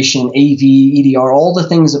integration, AV, EDR, all the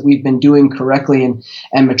things that we've been doing correctly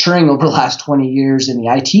and maturing over the last 20 years in the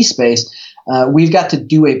IT space. We've got to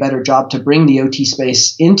do a better job to bring the OT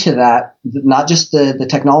space into that, not just the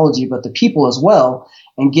technology, but the people as well,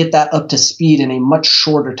 and get that up to speed in a much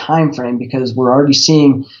shorter time frame, because we're already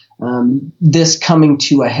seeing this coming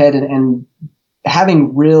to a head and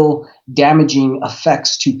having real damaging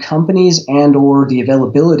effects to companies and or the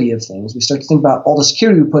availability of things. We start to think about all the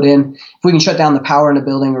security we put in. If we can shut down the power in a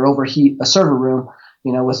building or overheat a server room,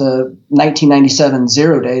 with a 1997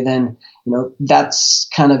 0-day, then that's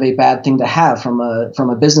kind of a bad thing to have from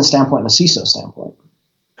a business standpoint and a CISO standpoint.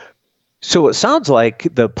 So it sounds like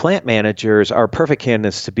the plant managers are perfect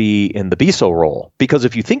candidates to be in the BISO role, because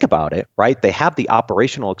if you think about it, right, they have the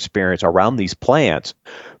operational experience around these plants,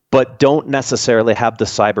 but don't necessarily have the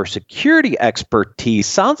cybersecurity expertise.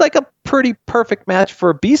 Sounds like a pretty perfect match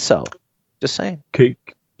for a BISO. Just saying.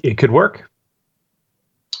 It could work.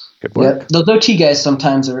 Good work. Yeah, those OT guys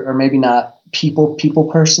sometimes are maybe not people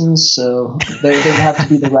persons, so they have to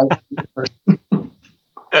be the right person.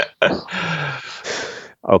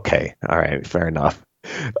 Okay. All right. Fair enough.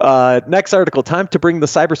 Next article, time to bring the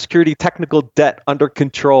cybersecurity technical debt under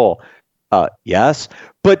control. Yes.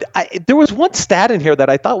 But there was one stat in here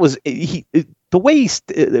that I thought was the way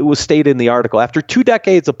it was stated in the article. After 2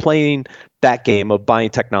 decades of playing that game of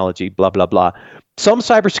buying technology, blah, blah, blah, some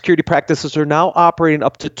cybersecurity practices are now operating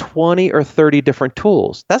up to 20 or 30 different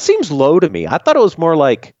tools. That seems low to me. I thought it was more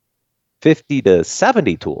like 50 to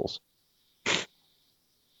 70 tools.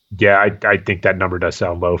 Yeah, I think that number does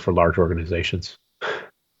sound low for large organizations.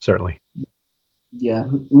 Certainly. Yeah,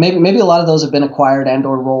 maybe a lot of those have been acquired and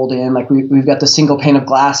or rolled in. Like we've got the single pane of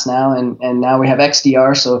glass now, and now we have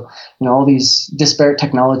XDR. So all these disparate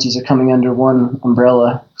technologies are coming under one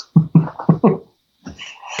umbrella.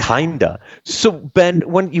 Kinda. So Ben,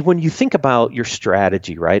 when you think about your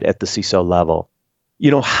strategy, right, at the CISO level,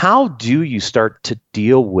 how do you start to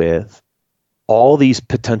deal with all these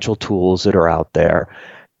potential tools that are out there?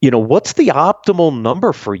 What's the optimal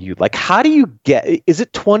number for you? Like, how do you is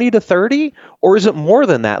it 20 to 30 or is it more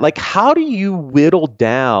than that? Like, how do you whittle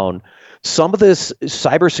down some of this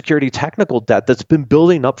cybersecurity technical debt that's been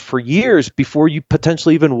building up for years before you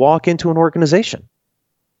potentially even walk into an organization?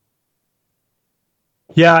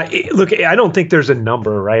 Yeah, look, I don't think there's a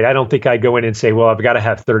number, right? I don't think I go in and say, well, I've got to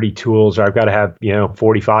have 30 tools or I've got to have,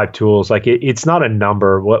 45 tools. Like it's not a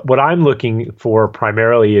number. What I'm looking for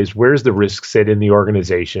primarily is where's the risk sit in the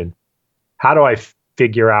organization? How do I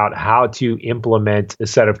figure out how to implement a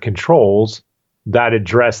set of controls that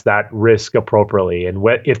address that risk appropriately? And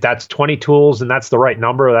if that's 20 tools and that's the right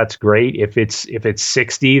number, that's great. If it's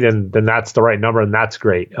 60, then that's the right number and that's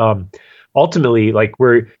great. Ultimately, like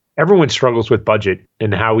everyone struggles with budget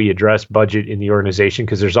and how we address budget in the organization,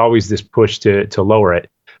 because there's always this push to lower it.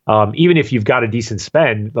 Even if you've got a decent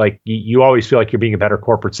spend, like you always feel like you're being a better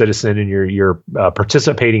corporate citizen and you're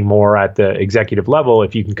participating more at the executive level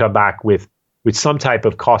if you can come back with some type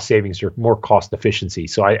of cost savings or more cost efficiency.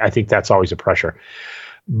 So I think that's always a pressure.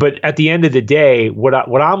 But at the end of the day, what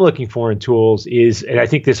I'm looking for in tools is, and I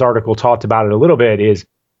think this article talked about it a little bit, is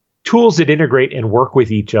tools that integrate and work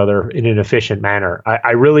with each other in an efficient manner.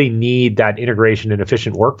 I really need that integration and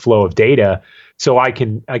efficient workflow of data so I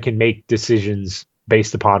can make decisions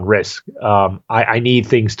based upon risk. I need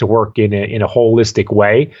things to work in a holistic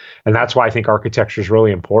way, and that's why I think architecture is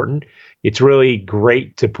really important. It's really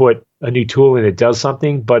great to put a new tool in that does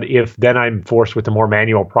something, but if then I'm forced with a more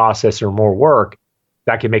manual process or more work,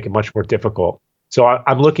 that can make it much more difficult. So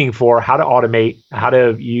I'm looking for how to automate, how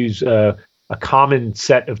to use a common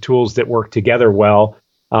set of tools that work together well.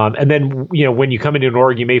 And then, when you come into an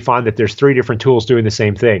org, you may find that there's 3 different tools doing the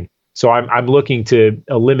same thing. So I'm looking to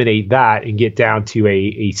eliminate that and get down to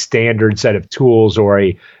a standard set of tools or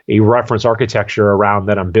a reference architecture around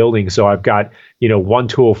that I'm building. So I've got, one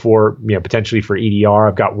tool for, potentially for EDR.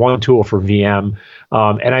 I've got one tool for VM.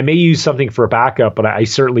 And I may use something for a backup, but I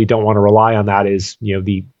certainly don't want to rely on that as,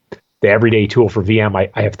 the everyday tool for VM.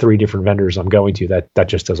 I have 3 different vendors I'm going to. That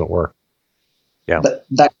just doesn't work. Yeah.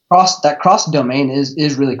 That cross domain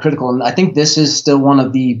is really critical. And I think this is still one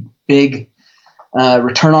of the big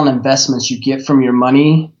return on investments you get from your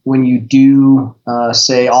money when you do,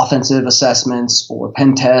 say, offensive assessments or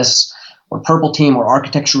pen tests or purple team or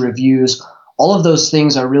architecture reviews. All of those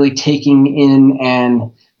things are really taking in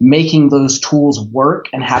and making those tools work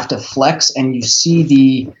and have to flex. And you see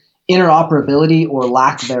the interoperability or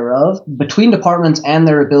lack thereof between departments and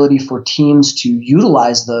their ability for teams to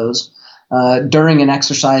utilize those during an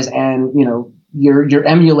exercise. And, you're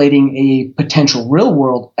emulating a potential real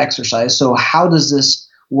world exercise. So how does this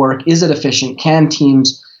work? Is it efficient? Can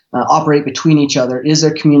teams operate between each other? Is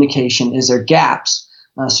there communication? Is there gaps?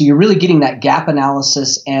 So you're really getting that gap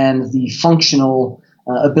analysis and the functional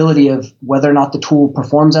ability of whether or not the tool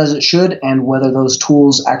performs as it should and whether those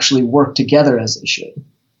tools actually work together as they should.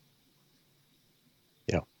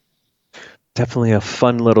 Yeah, definitely a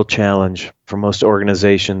fun little challenge for most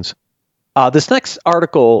organizations. This next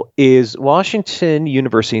article is Washington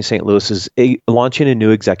University in St. Louis is launching a new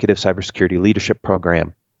executive cybersecurity leadership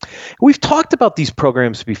program. We've talked about these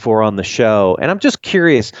programs before on the show, and I'm just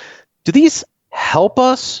curious, do these help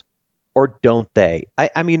us or don't they?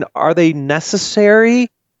 I mean, are they necessary,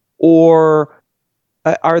 or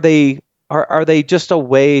are they just a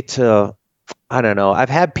way to, I don't know. I've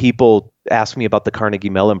had people ask me about the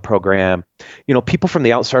Carnegie Mellon program. People from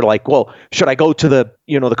the outside are like, well, should I go to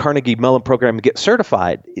the Carnegie Mellon program and get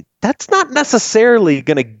certified? That's not necessarily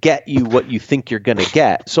going to get you what you think you're going to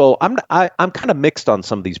get. So I'm kind of mixed on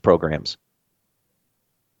some of these programs.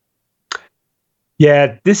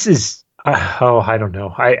 Yeah, this is, I don't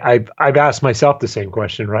know. I've asked myself the same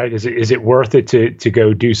question, right? Is it worth it to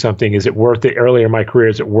go do something? Is it worth it earlier in my career?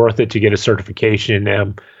 Is it worth it to get a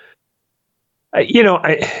certification? I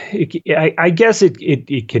guess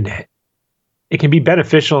it can be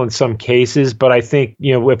beneficial in some cases, but I think,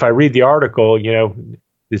 if I read the article,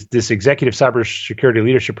 this executive cybersecurity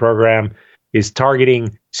leadership program is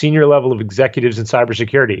targeting senior level of executives in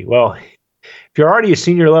cybersecurity. Well, if you're already a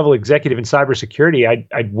senior level executive in cybersecurity,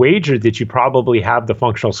 I'd wager that you probably have the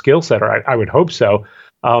functional skill set, or I would hope so,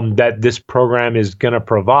 that this program is going to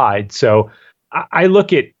provide. So I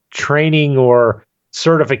look at training or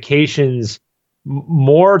certifications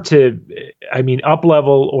more to, up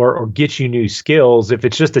level or get you new skills. If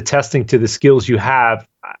it's just attesting to the skills you have,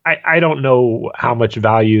 I don't know how much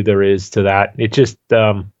value there is to that. It just,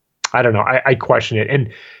 I don't know. I question it.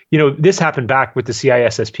 And, this happened back with the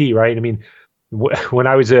CISSP, right? I mean, when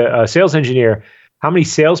I was a sales engineer, how many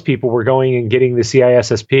salespeople were going and getting the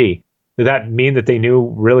CISSP? Did that mean that they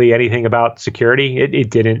knew really anything about security? It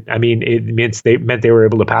didn't. I mean, it meant they were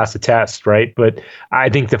able to pass the test, right? But I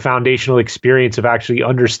think the foundational experience of actually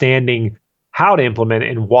understanding how to implement it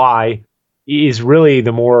and why is really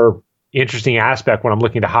the more interesting aspect when I'm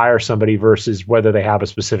looking to hire somebody versus whether they have a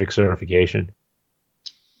specific certification.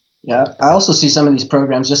 Yeah, I also see some of these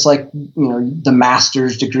programs, just like, the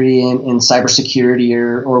master's degree in cybersecurity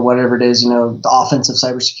or whatever it is, the offensive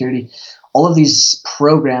cybersecurity. All of these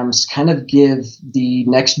programs kind of give the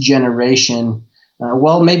next generation,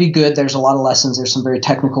 maybe good. There's a lot of lessons. There's some very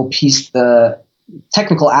technical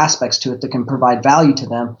technical aspects to it that can provide value to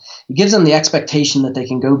them. It gives them the expectation that they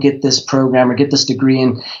can go get this program or get this degree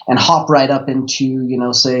and hop right up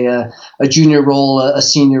into, say a junior role, a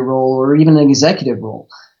senior role, or even an executive role.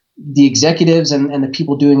 The executives and the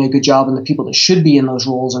people doing a good job and the people that should be in those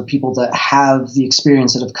roles are people that have the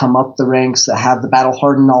experience, that have come up the ranks, that have the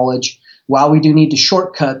battle-hardened knowledge. While we do need to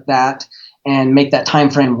shortcut that and make that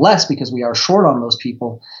time frame less because we are short on those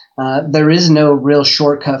people, there is no real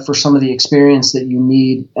shortcut for some of the experience that you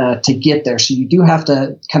need to get there. So you do have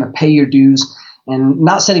to kind of pay your dues and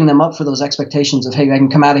not setting them up for those expectations of, hey, I can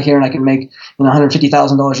come out of here and I can make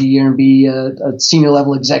 $150,000 a year and be a senior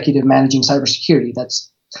level executive managing cybersecurity.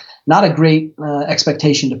 That's not a great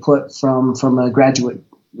expectation to put from a graduate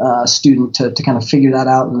student to kind of figure that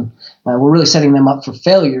out. And we're really setting them up for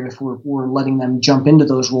failure if we're letting them jump into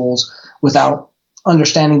those roles without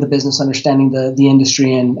understanding the business, understanding the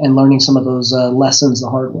industry, and learning some of those lessons the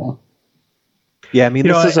hard way. Yeah, I mean,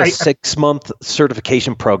 this is a 6-month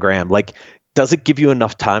certification program. Like, does it give you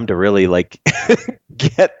enough time to really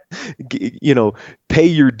pay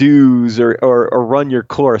your dues or run your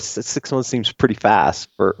course? 6 months seems pretty fast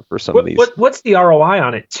for some of these. What's the ROI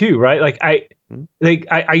on it too, right?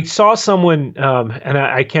 I saw someone, and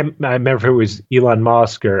I remember if it was Elon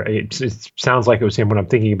Musk or it sounds like it was him when I'm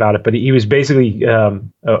thinking about it, but he was basically, or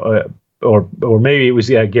maybe it was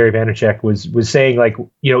Gary Vaynerchuk was saying, like,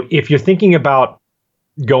 if you're thinking about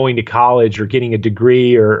going to college or getting a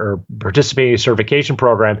degree or participating in a certification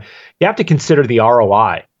program, you have to consider the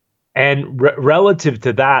ROI. And relative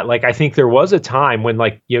to that, like, I think there was a time when,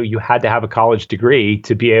 like, you had to have a college degree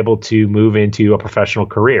to be able to move into a professional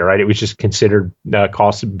career, right? It was just considered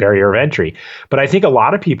cost barrier of entry. But I think a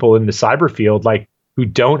lot of people in the cyber field, like, who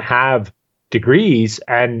don't have degrees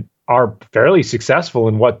and are fairly successful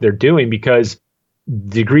in what they're doing because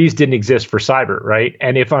degrees didn't exist for cyber, right?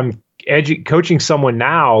 And if I'm coaching someone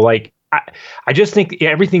now, like, I just think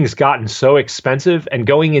everything's gotten so expensive, and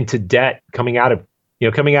going into debt, coming out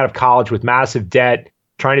of college with massive debt,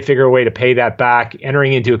 trying to figure a way to pay that back,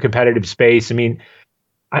 entering into a competitive space. I mean,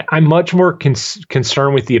 I'm much more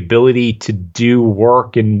concerned with the ability to do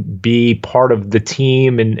work and be part of the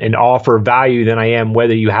team and offer value than I am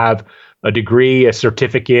whether you have a degree, a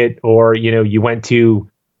certificate, or, you went to,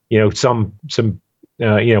 some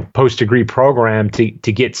post-degree program to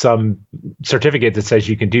get some certificate that says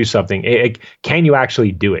you can do something. Can you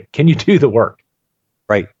actually do it? Can you do the work?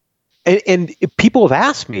 Right. And people have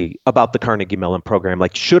asked me about the Carnegie Mellon program,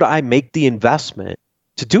 like, should I make the investment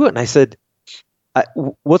to do it? And I said,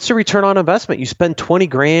 what's the return on investment? You spend 20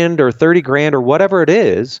 grand or 30 grand or whatever it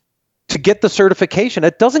is to get the certification.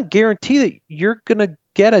 It doesn't guarantee that you're going to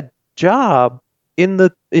get a job in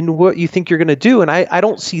what you think you're going to do. And I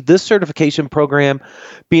don't see this certification program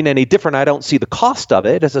being any different. I don't see the cost of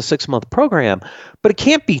it as a 6-month program, but it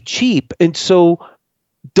can't be cheap. And so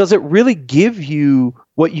does it really give you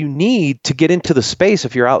what you need to get into the space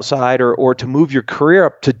if you're outside or to move your career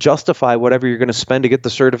up to justify whatever you're going to spend to get the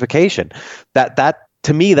certification? That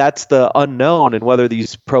to me, that's the unknown, and whether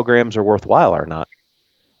these programs are worthwhile or not.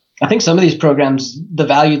 I think some of these programs, the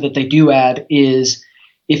value that they do add is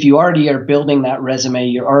if you already are building that resume,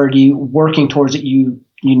 you're already working towards it, you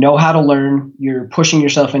know how to learn, you're pushing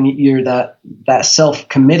yourself, and you're that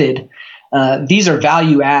self-committed. These are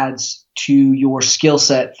value adds to your skill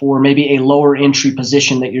set for maybe a lower entry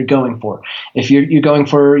position that you're going for. If you're going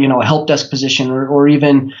for a help desk position or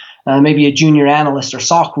even maybe a junior analyst or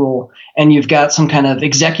SOC role, and you've got some kind of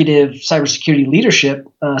executive cybersecurity leadership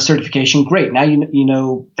certification, great. Now you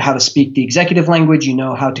know how to speak the executive language, you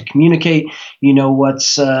know how to communicate, you know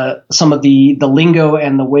what's some of the lingo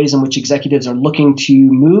and the ways in which executives are looking to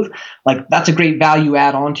move. Like, that's a great value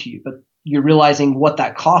add on to you. But you're realizing what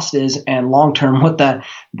that cost is and long-term what that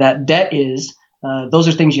debt is. Those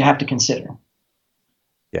are things you have to consider.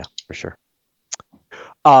 Yeah, for sure.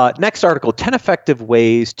 Next article, 10 effective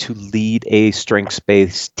ways to lead a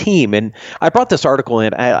strengths-based team. And I brought this article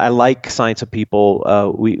in. I like Science of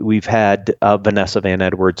People. We've had Vanessa Van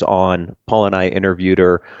Edwards on. Paul and I interviewed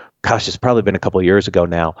her. Gosh, it's probably been a couple of years ago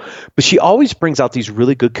now. But she always brings out these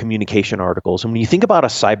really good communication articles. And when you think about a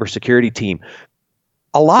cybersecurity team,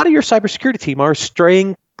 a lot of your cybersecurity team are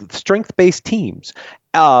strength-based teams,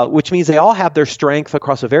 which means they all have their strength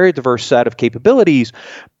across a very diverse set of capabilities.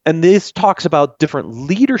 And this talks about different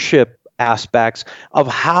leadership aspects of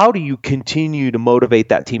how do you continue to motivate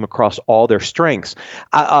that team across all their strengths.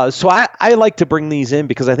 So I like to bring these in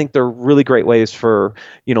because I think they're really great ways for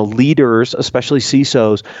leaders, especially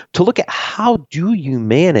CISOs, to look at how do you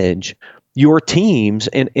manage your teams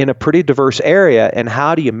in a pretty diverse area, and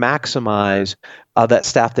how do you maximize that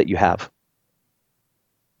staff that you have.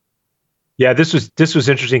 Yeah, this was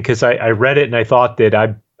interesting because I read it and I thought that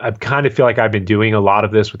I kind of feel like I've been doing a lot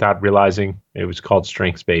of this without realizing it was called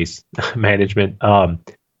strengths-based management.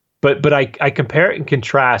 But I compare it and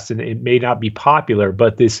contrast, and it may not be popular,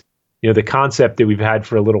 but this, the concept that we've had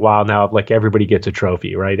for a little while now of, like, everybody gets a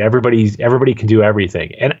trophy, right? Everybody can do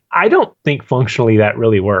everything. And I don't think functionally that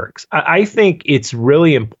really works. I think it's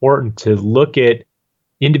really important to look at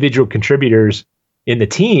individual contributors in the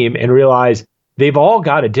team and realize they've all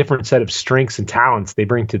got a different set of strengths and talents they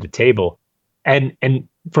bring to the table. And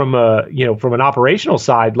from an operational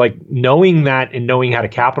side, like knowing that and knowing how to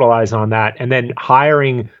capitalize on that, and then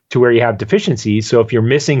hiring to where you have deficiencies. So if you're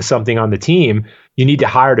missing something on the team, you need to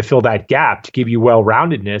hire to fill that gap to give you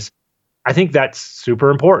well-roundedness. I think that's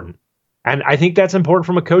super important. And I think that's important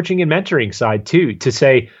from a coaching and mentoring side too, to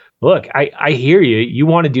say, look, I hear you, you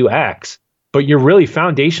want to do X, but you're really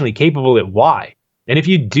foundationally capable at Y. And if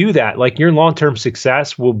you do that, like your long-term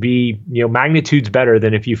success will be, magnitudes better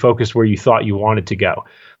than if you focused where you thought you wanted to go.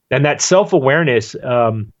 And that self-awareness,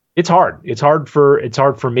 it's hard. It's hard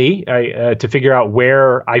for me to figure out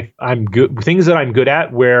where I'm good, things that I'm good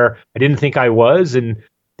at, where I didn't think I was, and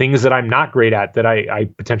things that I'm not great at that I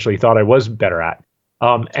potentially thought I was better at.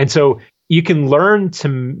 And so you can learn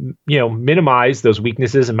to, minimize those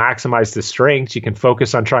weaknesses and maximize the strengths. You can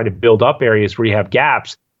focus on trying to build up areas where you have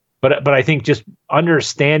gaps. But I think just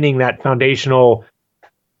understanding that foundational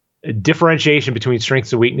differentiation between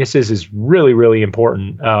strengths and weaknesses is really, really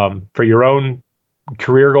important for your own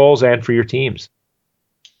career goals and for your teams.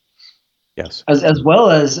 Yes. As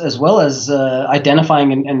well as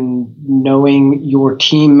identifying and knowing your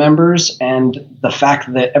team members, and the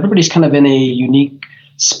fact that everybody's kind of in a unique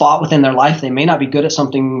spot within their life. They may not be good at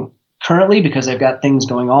something currently because they've got things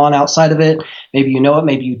going on outside of it. Maybe you know it,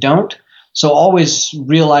 maybe you don't. So always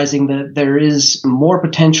realizing that there is more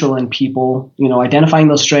potential in people, identifying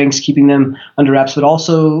those strengths, keeping them under wraps, but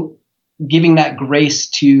also giving that grace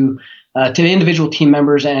to the individual team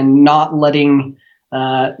members, and not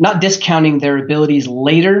discounting their abilities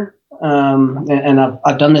later. And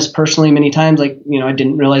I've done this personally many times. Like, I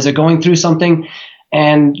didn't realize they're going through something,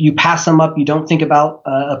 and you pass them up. You don't think about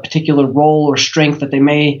a particular role or strength that they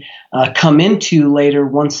may come into later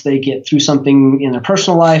once they get through something in their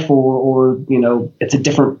personal life, or it's a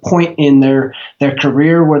different point in their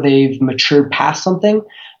career where they've matured past something.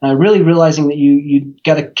 Really realizing that you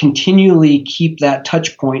got to continually keep that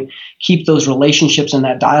touch point, keep those relationships and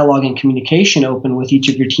that dialogue and communication open with each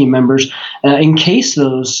of your team members, in case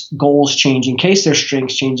those goals change, in case their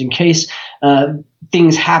strengths change, in case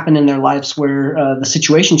things happen in their lives where the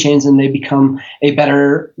situation changes and they become a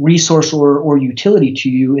better resource or utility to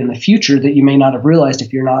you in the future that you may not have realized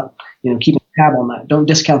if you're not keeping a tab on that. Don't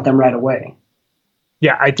discount them right away.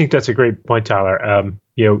 Yeah, I think that's a great point, Tyler.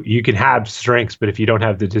 You can have strengths, but if you don't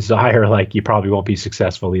have the desire, like, you probably won't be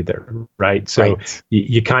successful either, right? So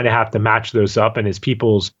you kind of have to match those up. And as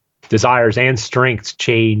people's desires and strengths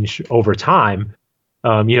change over time,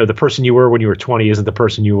 the person you were when you were 20 isn't the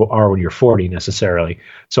person you are when you're 40 necessarily.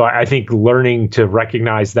 So I think learning to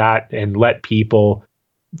recognize that and let people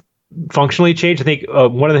functionally change. I think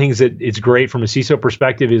one of the things that it's great from a CISO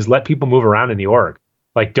perspective is let people move around in the org.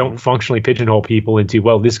 Like, don't functionally pigeonhole people into,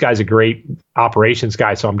 well, this guy's a great operations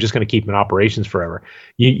guy, so I'm just going to keep him in operations forever.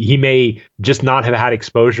 He may just not have had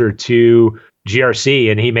exposure to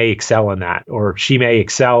GRC, and he may excel in that, or she may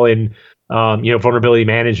excel in vulnerability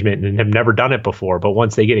management and have never done it before. But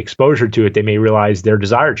once they get exposure to it, they may realize their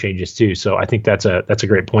desire changes too. So I think that's a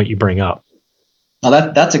great point you bring up.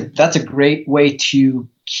 Well, that's a great way to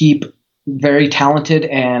keep very talented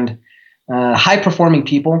and high-performing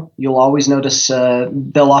people. You'll always notice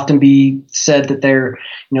they'll often be said that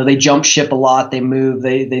they jump ship a lot, they move,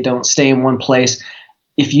 they don't stay in one place.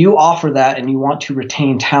 If you offer that and you want to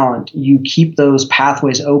retain talent, you keep those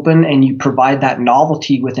pathways open and you provide that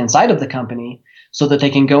novelty with inside of the company so that they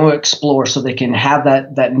can go explore, so they can have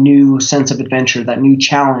that new sense of adventure, that new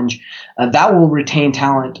challenge. That will retain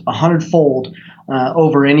talent 100-fold.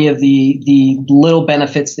 Over any of the little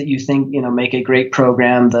benefits that you think make a great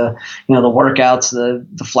program, the workouts,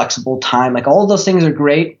 the flexible time, like all of those things are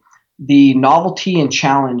great. The novelty and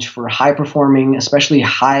challenge for high performing, especially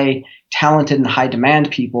high talented and high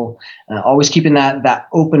demand people, always keeping that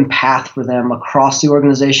open path for them across the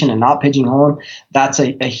organization and not pigeonhole them. That's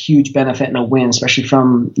a huge benefit and a win, especially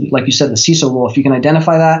from, like you said, the CISO role. If you can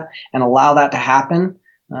identify that and allow that to happen,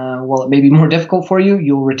 while it may be more difficult for you,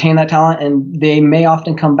 you'll retain that talent and they may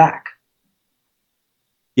often come back.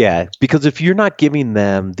 Yeah, because if you're not giving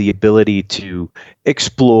them the ability to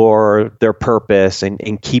explore their purpose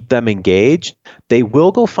and keep them engaged, they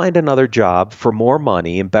will go find another job for more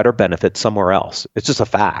money and better benefits somewhere else. It's just a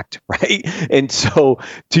fact, right? And so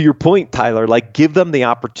to your point, Tyler, like, give them the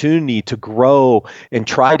opportunity to grow and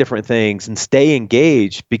try different things and stay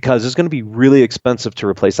engaged, because it's going to be really expensive to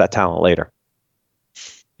replace that talent later.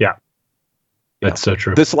 Yeah. That's so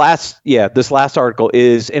true. This last article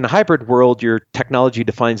is, in a hybrid world, your technology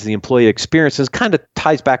defines the employee experience. This kind of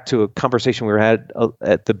ties back to a conversation we had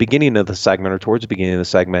at the beginning of the segment, or towards the beginning of the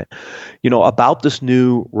segment, about this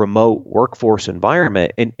new remote workforce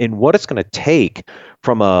environment and what it's going to take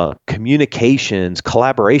from a communications,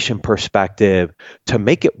 collaboration perspective to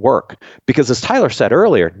make it work. Because as Tyler said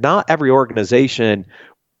earlier, not every organization,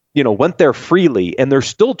 went there freely, and they're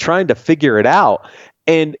still trying to figure it out.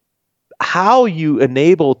 And how you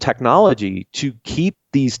enable technology to keep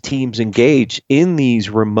these teams engaged in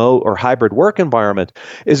these remote or hybrid work environments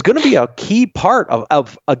is going to be a key part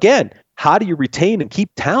of again, how do you retain and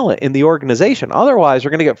keep talent in the organization? Otherwise,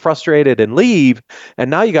 they're going to get frustrated and leave,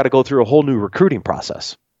 and now you got to go through a whole new recruiting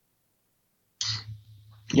process.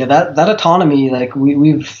 Yeah, that autonomy, like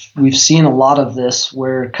we've seen a lot of this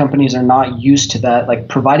where companies are not used to that, like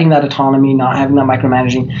providing that autonomy, not having that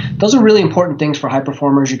micromanaging. Those are really important things for high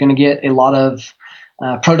performers. You're going to get a lot of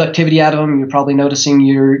productivity out of them. You're probably noticing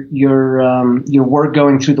your work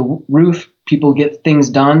going through the roof. People get things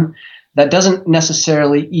done. That doesn't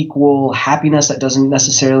necessarily equal happiness. That doesn't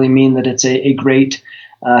necessarily mean that it's a great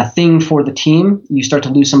thing for the team. You start to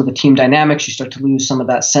lose some of the team dynamics. You start to lose some of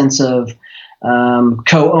that sense of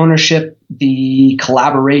co-ownership, the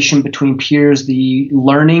collaboration between peers, the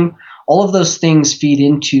learning. All of those things feed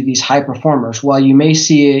into these high performers. While you may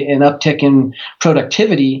see an uptick in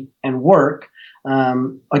productivity and work,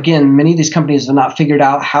 again, many of these companies have not figured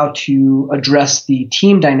out how to address the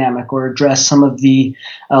team dynamic or address some of the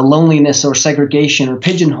loneliness or segregation or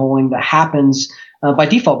pigeonholing that happens by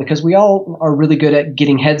default, because we all are really good at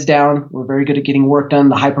getting heads down. We're very good at getting work done.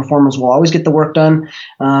 The high performers will always get the work done,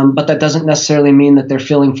 but that doesn't necessarily mean that they're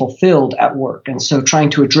feeling fulfilled at work. And so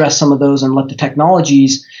trying to address some of those and let the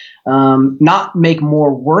technologies not make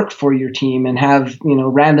more work for your team and have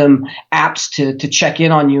random apps to check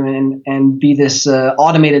in on you and be this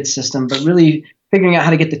automated system, but really figuring out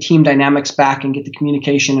how to get the team dynamics back and get the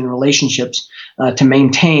communication and relationships to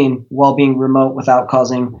maintain while being remote without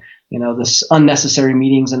causing this unnecessary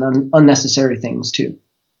meetings and unnecessary things too.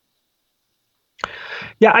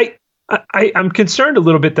 Yeah, I'm concerned a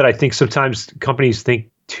little bit that I think sometimes companies think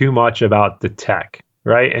too much about the tech,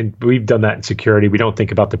 right? And we've done that in security. We don't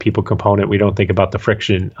think about the people component. We don't think about the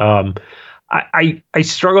friction. I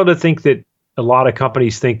struggle to think that a lot of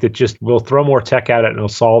companies think that just we'll throw more tech at it and it'll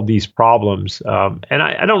solve these problems. And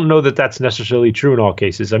I don't know that that's necessarily true in all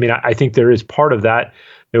cases. I mean, I think there is part of that.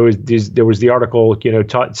 There was the article,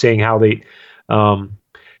 saying how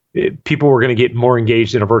people were going to get more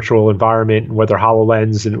engaged in a virtual environment, and whether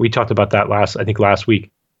HoloLens, and we talked about that last week.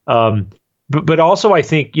 But also, I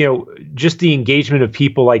think just the engagement of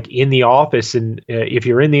people like in the office, and if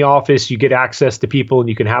you're in the office, you get access to people and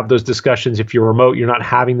you can have those discussions. If you're remote, you're not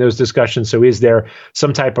having those discussions. So, is there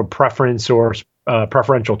some type of preference or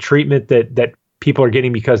preferential treatment that people are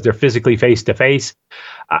getting because they're physically face to face?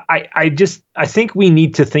 I think we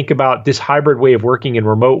need to think about this hybrid way of working, and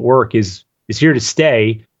remote work is here to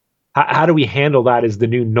stay. How do we handle that as the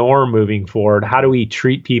new norm moving forward? How do we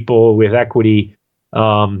treat people with equity?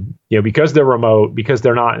 Because they're remote, because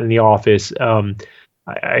they're not in the office.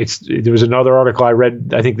 There was another article I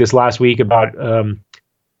read, I think this last week, about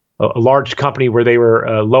a large company where they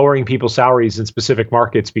were lowering people's salaries in specific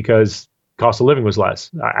markets because cost of living was less.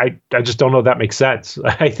 I just don't know if that makes sense.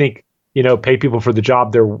 I think, pay people for the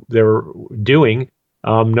job they're doing,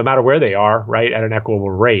 no matter where they are, right, at an equitable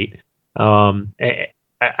rate.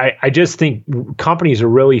 I just think companies are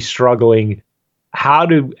really struggling how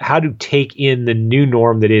to take in the new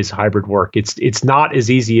norm that is hybrid work. It's not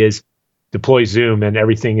as easy as deploy Zoom and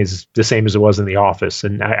everything is the same as it was in the office.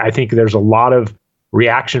 And I think there's a lot of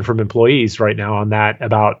reaction from employees right now on that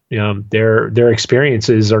about their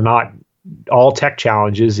experiences are not all tech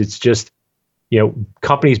challenges. It's just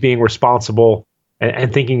companies being responsible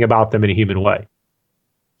and thinking about them in a human way.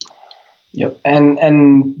 Yep.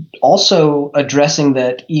 And also addressing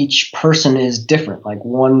that each person is different, like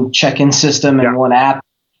one check-in system and one app,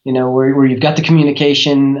 where you've got the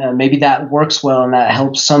communication, maybe that works well and that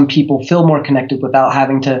helps some people feel more connected without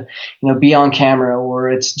having to, be on camera, or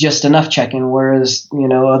it's just enough check-in. Whereas,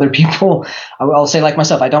 other people, I'll say like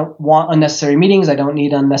myself, I don't want unnecessary meetings. I don't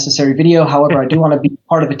need unnecessary video. However, I do want to be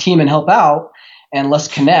part of a team and help out. And let's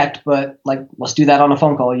connect, but let's do that on a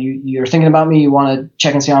phone call. You're thinking about me. You want to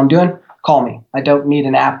check and see how I'm doing? Call me. I don't need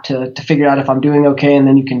an app to figure out if I'm doing okay, and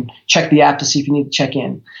then you can check the app to see if you need to check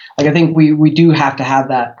in. I think we do have to have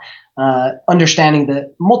that understanding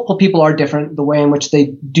that multiple people are different. The way in which they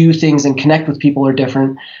do things and connect with people are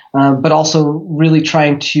different, but also really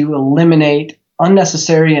trying to eliminate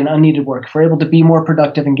unnecessary and unneeded work, if we're able to be more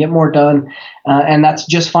productive and get more done, and that's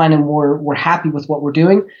just fine, and we're happy with what we're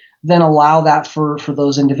doing, then allow that for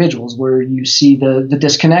those individuals where you see the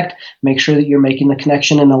disconnect. Make sure that you're making the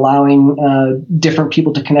connection and allowing different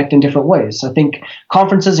people to connect in different ways. I think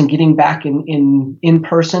conferences and getting back in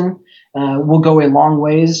person will go a long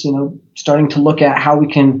ways. Starting to look at how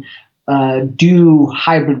we can do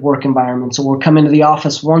hybrid work environments, or come into the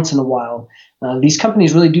office once in a while. These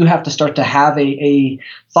companies really do have to start to have a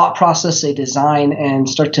thought process, a design, and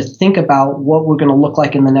start to think about what we're going to look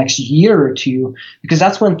like in the next year or two, because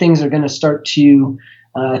that's when things are going to start to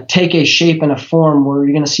take a shape and a form where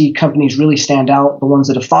you're going to see companies really stand out, the ones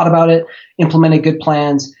that have thought about it, implemented good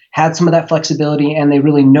plans, had some of that flexibility, and they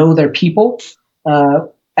really know their people,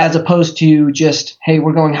 as opposed to just, hey,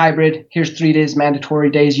 we're going hybrid, here's 3 days, mandatory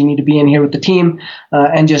days you need to be in here with the team,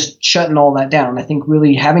 and just shutting all that down. I think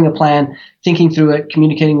really having a plan, thinking through it,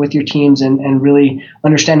 communicating with your teams, and really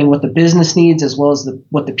understanding what the business needs as well as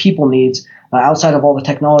what the people needs outside of all the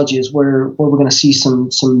technology is where we're going to see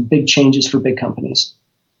some big changes for big companies.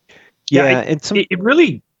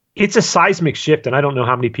 It's a seismic shift, and I don't know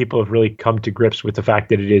how many people have really come to grips with the fact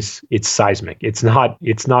that it's seismic. It's not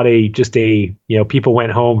just people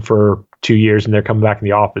went home for 2 years and they're coming back in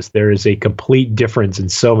the office. There is a complete difference in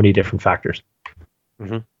so many different factors.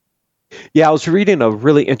 Mm-hmm. Yeah, I was reading a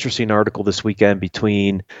really interesting article this weekend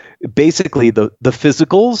between basically the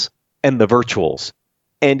physicals and the virtuals.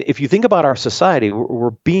 And if you think about our society, we're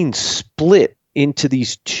being split into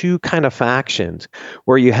these two kind of factions,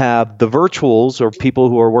 where you have the virtuals, or people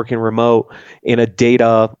who are working remote in a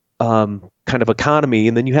data kind of economy,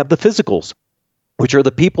 and then you have the physicals, which are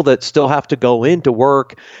the people that still have to go into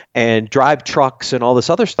work and drive trucks and all this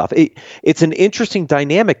other stuff. It's an interesting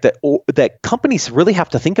dynamic that companies really have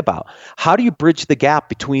to think about. How do you bridge the gap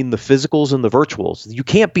between the physicals and the virtuals? You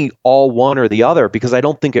can't be all one or the other, because I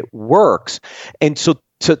don't think it works. And so,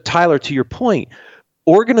 Tyler, to your point,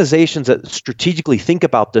 organizations that strategically think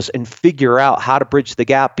about this and figure out how to bridge the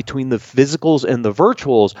gap between the physicals and the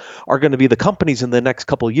virtuals are going to be the companies in the next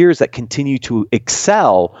couple of years that continue to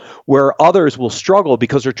excel, where others will struggle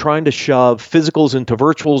because they're trying to shove physicals into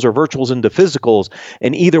virtuals or virtuals into physicals.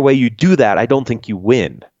 And either way you do that, I don't think you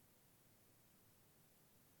win.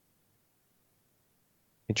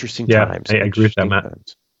 Interesting times. I agree with that, Matt.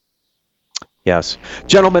 Times. Yes.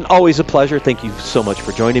 Gentlemen, always a pleasure. Thank you so much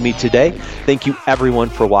for joining me today. Thank you, everyone,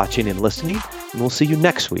 for watching and listening. And we'll see you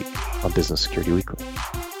next week on Business Security Weekly.